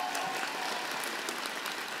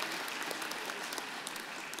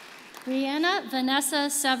 Brianna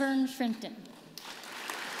Vanessa Severn Shrimpton.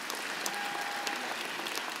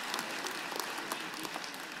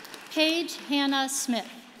 Paige Hannah Smith.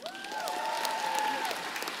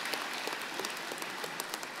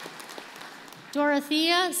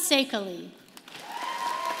 Dorothea Sakali.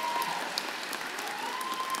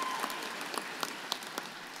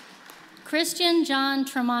 Christian John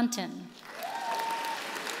Tremonton.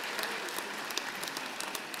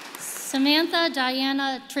 Samantha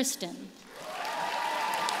Diana Tristan.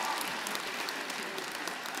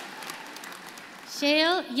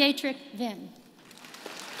 Shale Yatrick Vin.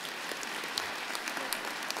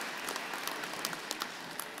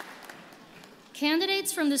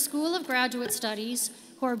 Candidates from the School of Graduate Studies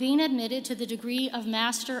who are being admitted to the degree of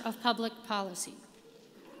Master of Public Policy.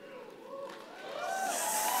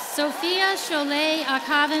 Sophia Cholet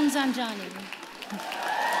Akavan Zanjani.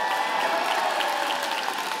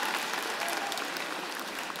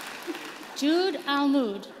 Jude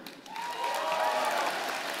Almoud.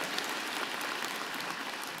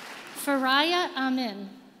 Faraya Amin.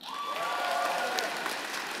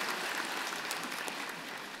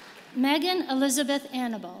 Megan Elizabeth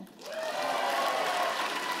Annabelle.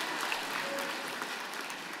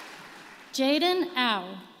 Jaden Au.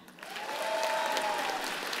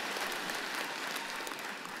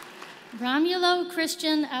 Romulo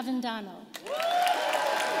Christian Avendano.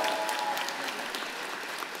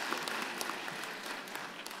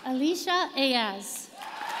 Alicia Ayaz.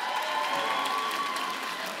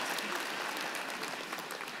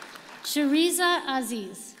 Shariza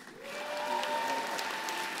Aziz.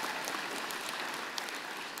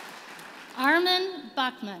 Armin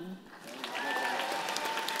Bachman.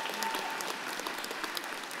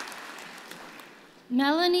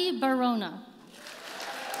 Melanie Barona.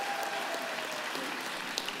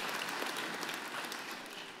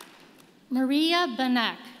 Maria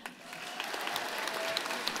Banak.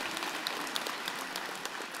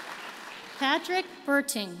 Patrick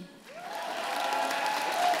Berting.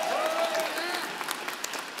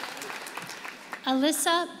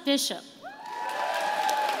 Alyssa Bishop.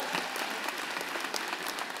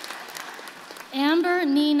 Amber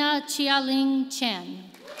Nina Chialing Chen.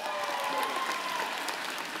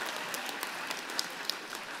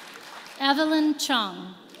 Evelyn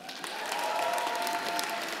Chong.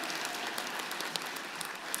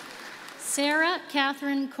 Sarah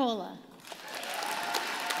Catherine Kola.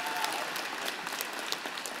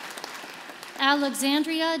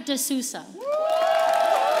 Alexandria De Sousa.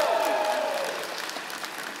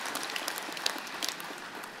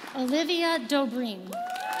 Olivia Dobrin.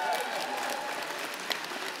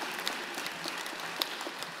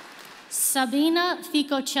 Sabina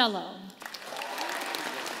Ficocello.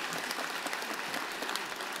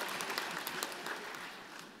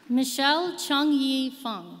 Michelle Chung Yi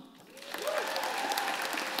Feng.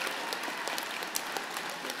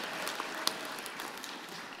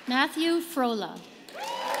 Matthew Frola.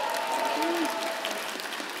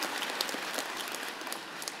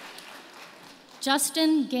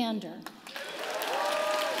 Justin Gander.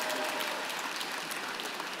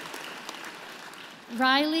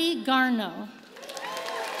 Riley Garno.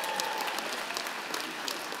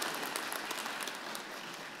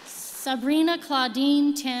 Sabrina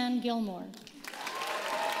Claudine Tan Gilmore.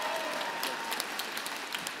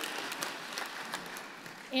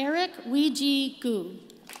 Eric Weiji Gu.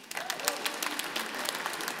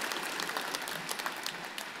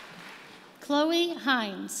 Chloe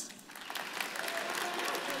Hines.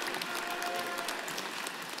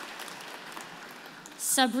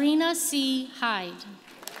 Sabrina C. Hyde.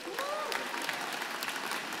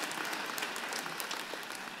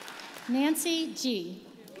 Nancy G.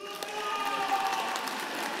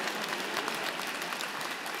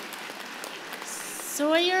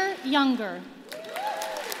 Sawyer Younger.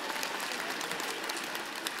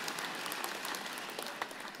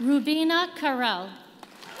 Rubina Carell.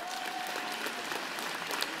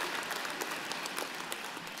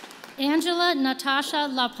 Angela Natasha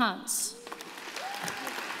LaPonce.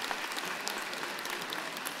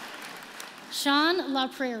 Sean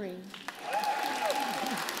LaPrairie.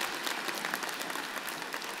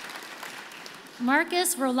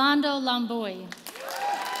 Marcus Rolando Lamboy.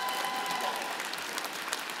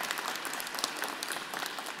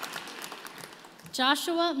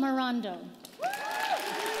 Joshua Mirando.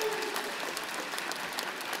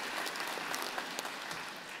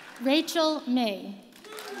 Rachel May.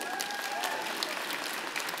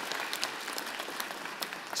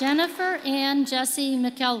 Jennifer Ann Jessie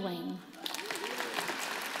McElwain.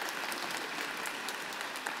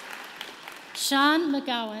 Sean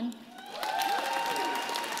McGowan.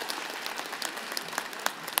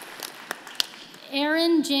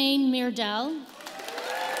 Erin Jane Meardell.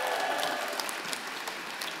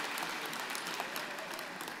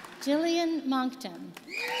 Jillian Moncton.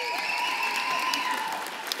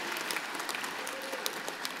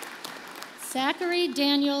 Zachary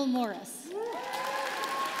Daniel Morris.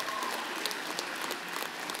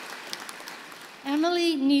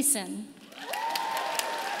 Emily Neeson.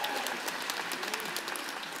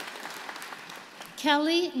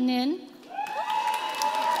 Kelly Nin.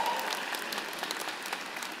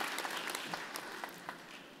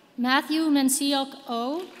 Matthew Mensiok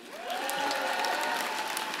O.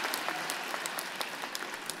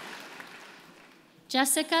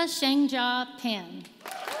 Jessica Shengjia Pan.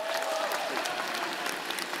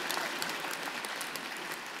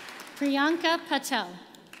 Priyanka Patel.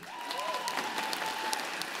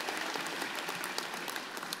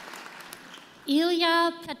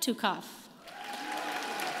 Ilya Petukov.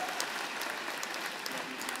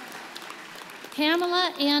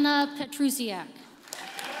 Pamela Anna Petrusiak.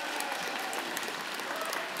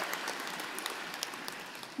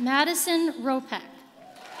 Madison Ropak.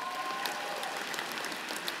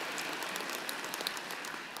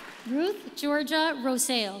 Ruth Georgia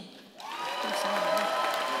Rosale.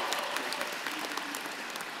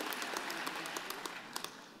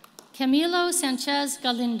 Camilo Sanchez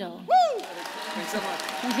Galindo. Thanks so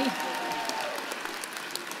much.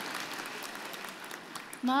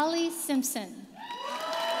 Molly Simpson.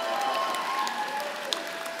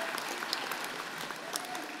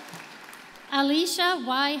 Alicia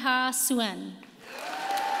Y. Ha Suen.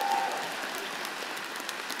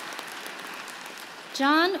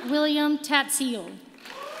 John William Tatsio.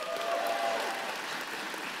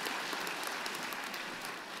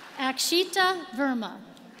 Akshita Verma.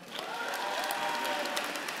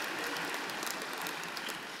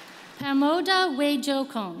 Pamoda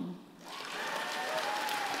Wejokon.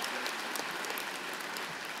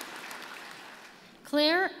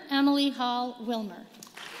 Claire Emily Hall Wilmer.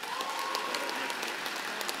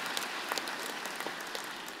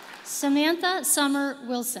 Samantha Summer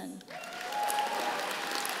Wilson.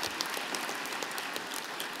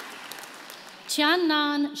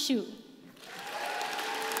 Tiannan Xu.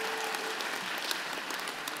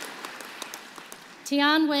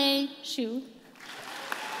 Tianwei Xu.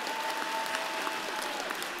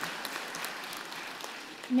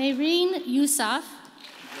 Mayreen Yousaf.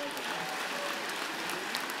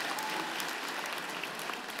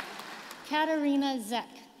 Katarina Zek.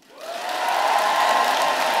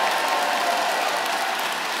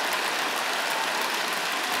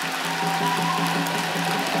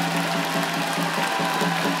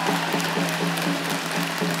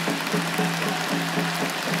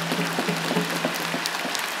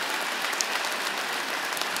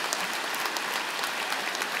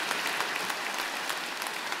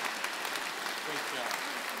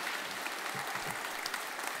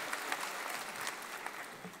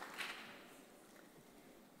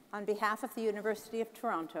 On behalf of the University of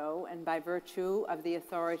Toronto, and by virtue of the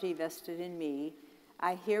authority vested in me,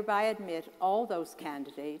 I hereby admit all those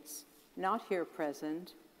candidates not here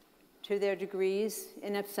present to their degrees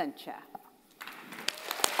in absentia.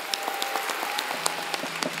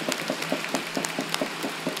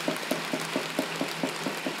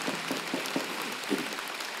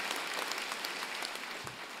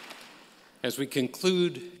 As we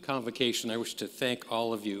conclude Convocation, I wish to thank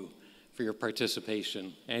all of you for your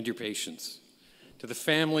participation and your patience. To the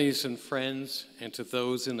families and friends and to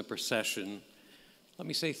those in the procession, let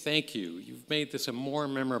me say thank you. You've made this a more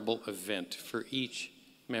memorable event for each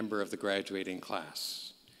member of the graduating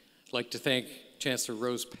class. I'd like to thank Chancellor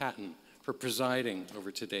Rose Patton for presiding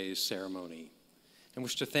over today's ceremony, and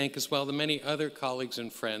wish to thank as well the many other colleagues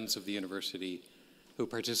and friends of the university who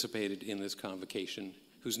participated in this convocation,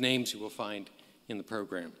 whose names you will find in the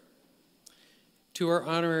program. To our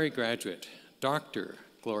honorary graduate, Dr.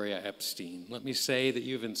 Gloria Epstein, let me say that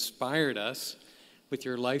you've inspired us with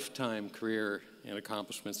your lifetime career and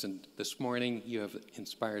accomplishments, and this morning you have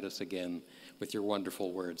inspired us again with your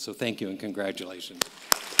wonderful words. So thank you and congratulations.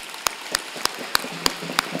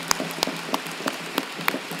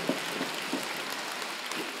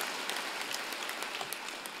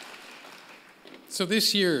 So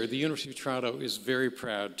this year, the University of Toronto is very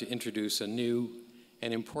proud to introduce a new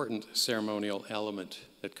and important ceremonial element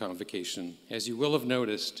at Convocation. As you will have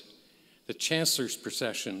noticed, the Chancellor's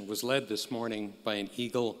procession was led this morning by an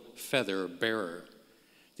eagle feather bearer.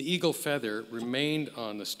 The eagle feather remained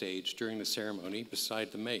on the stage during the ceremony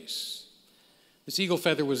beside the mace. This eagle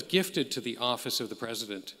feather was gifted to the office of the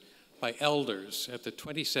President by elders at the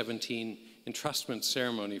 2017 entrustment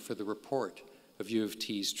ceremony for the report of U of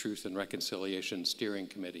T's Truth and Reconciliation Steering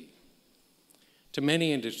Committee. To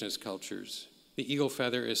many Indigenous cultures, the eagle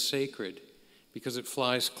feather is sacred because it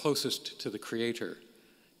flies closest to the Creator,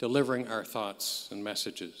 delivering our thoughts and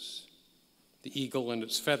messages. The eagle and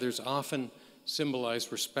its feathers often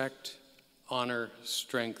symbolize respect, honor,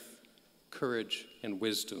 strength, courage, and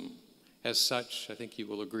wisdom. As such, I think you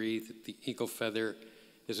will agree that the eagle feather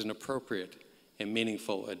is an appropriate and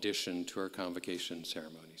meaningful addition to our convocation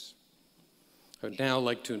ceremonies. I would now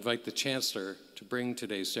like to invite the Chancellor to bring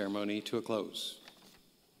today's ceremony to a close.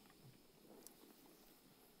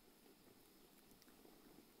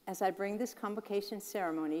 As I bring this convocation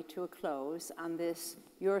ceremony to a close on this,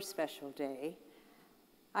 your special day,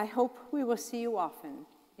 I hope we will see you often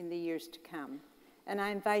in the years to come, and I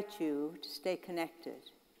invite you to stay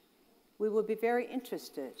connected. We will be very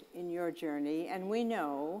interested in your journey, and we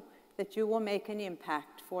know that you will make an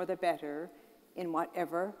impact for the better in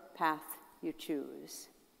whatever path you choose.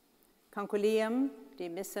 Concilium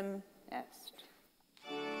dimissum est.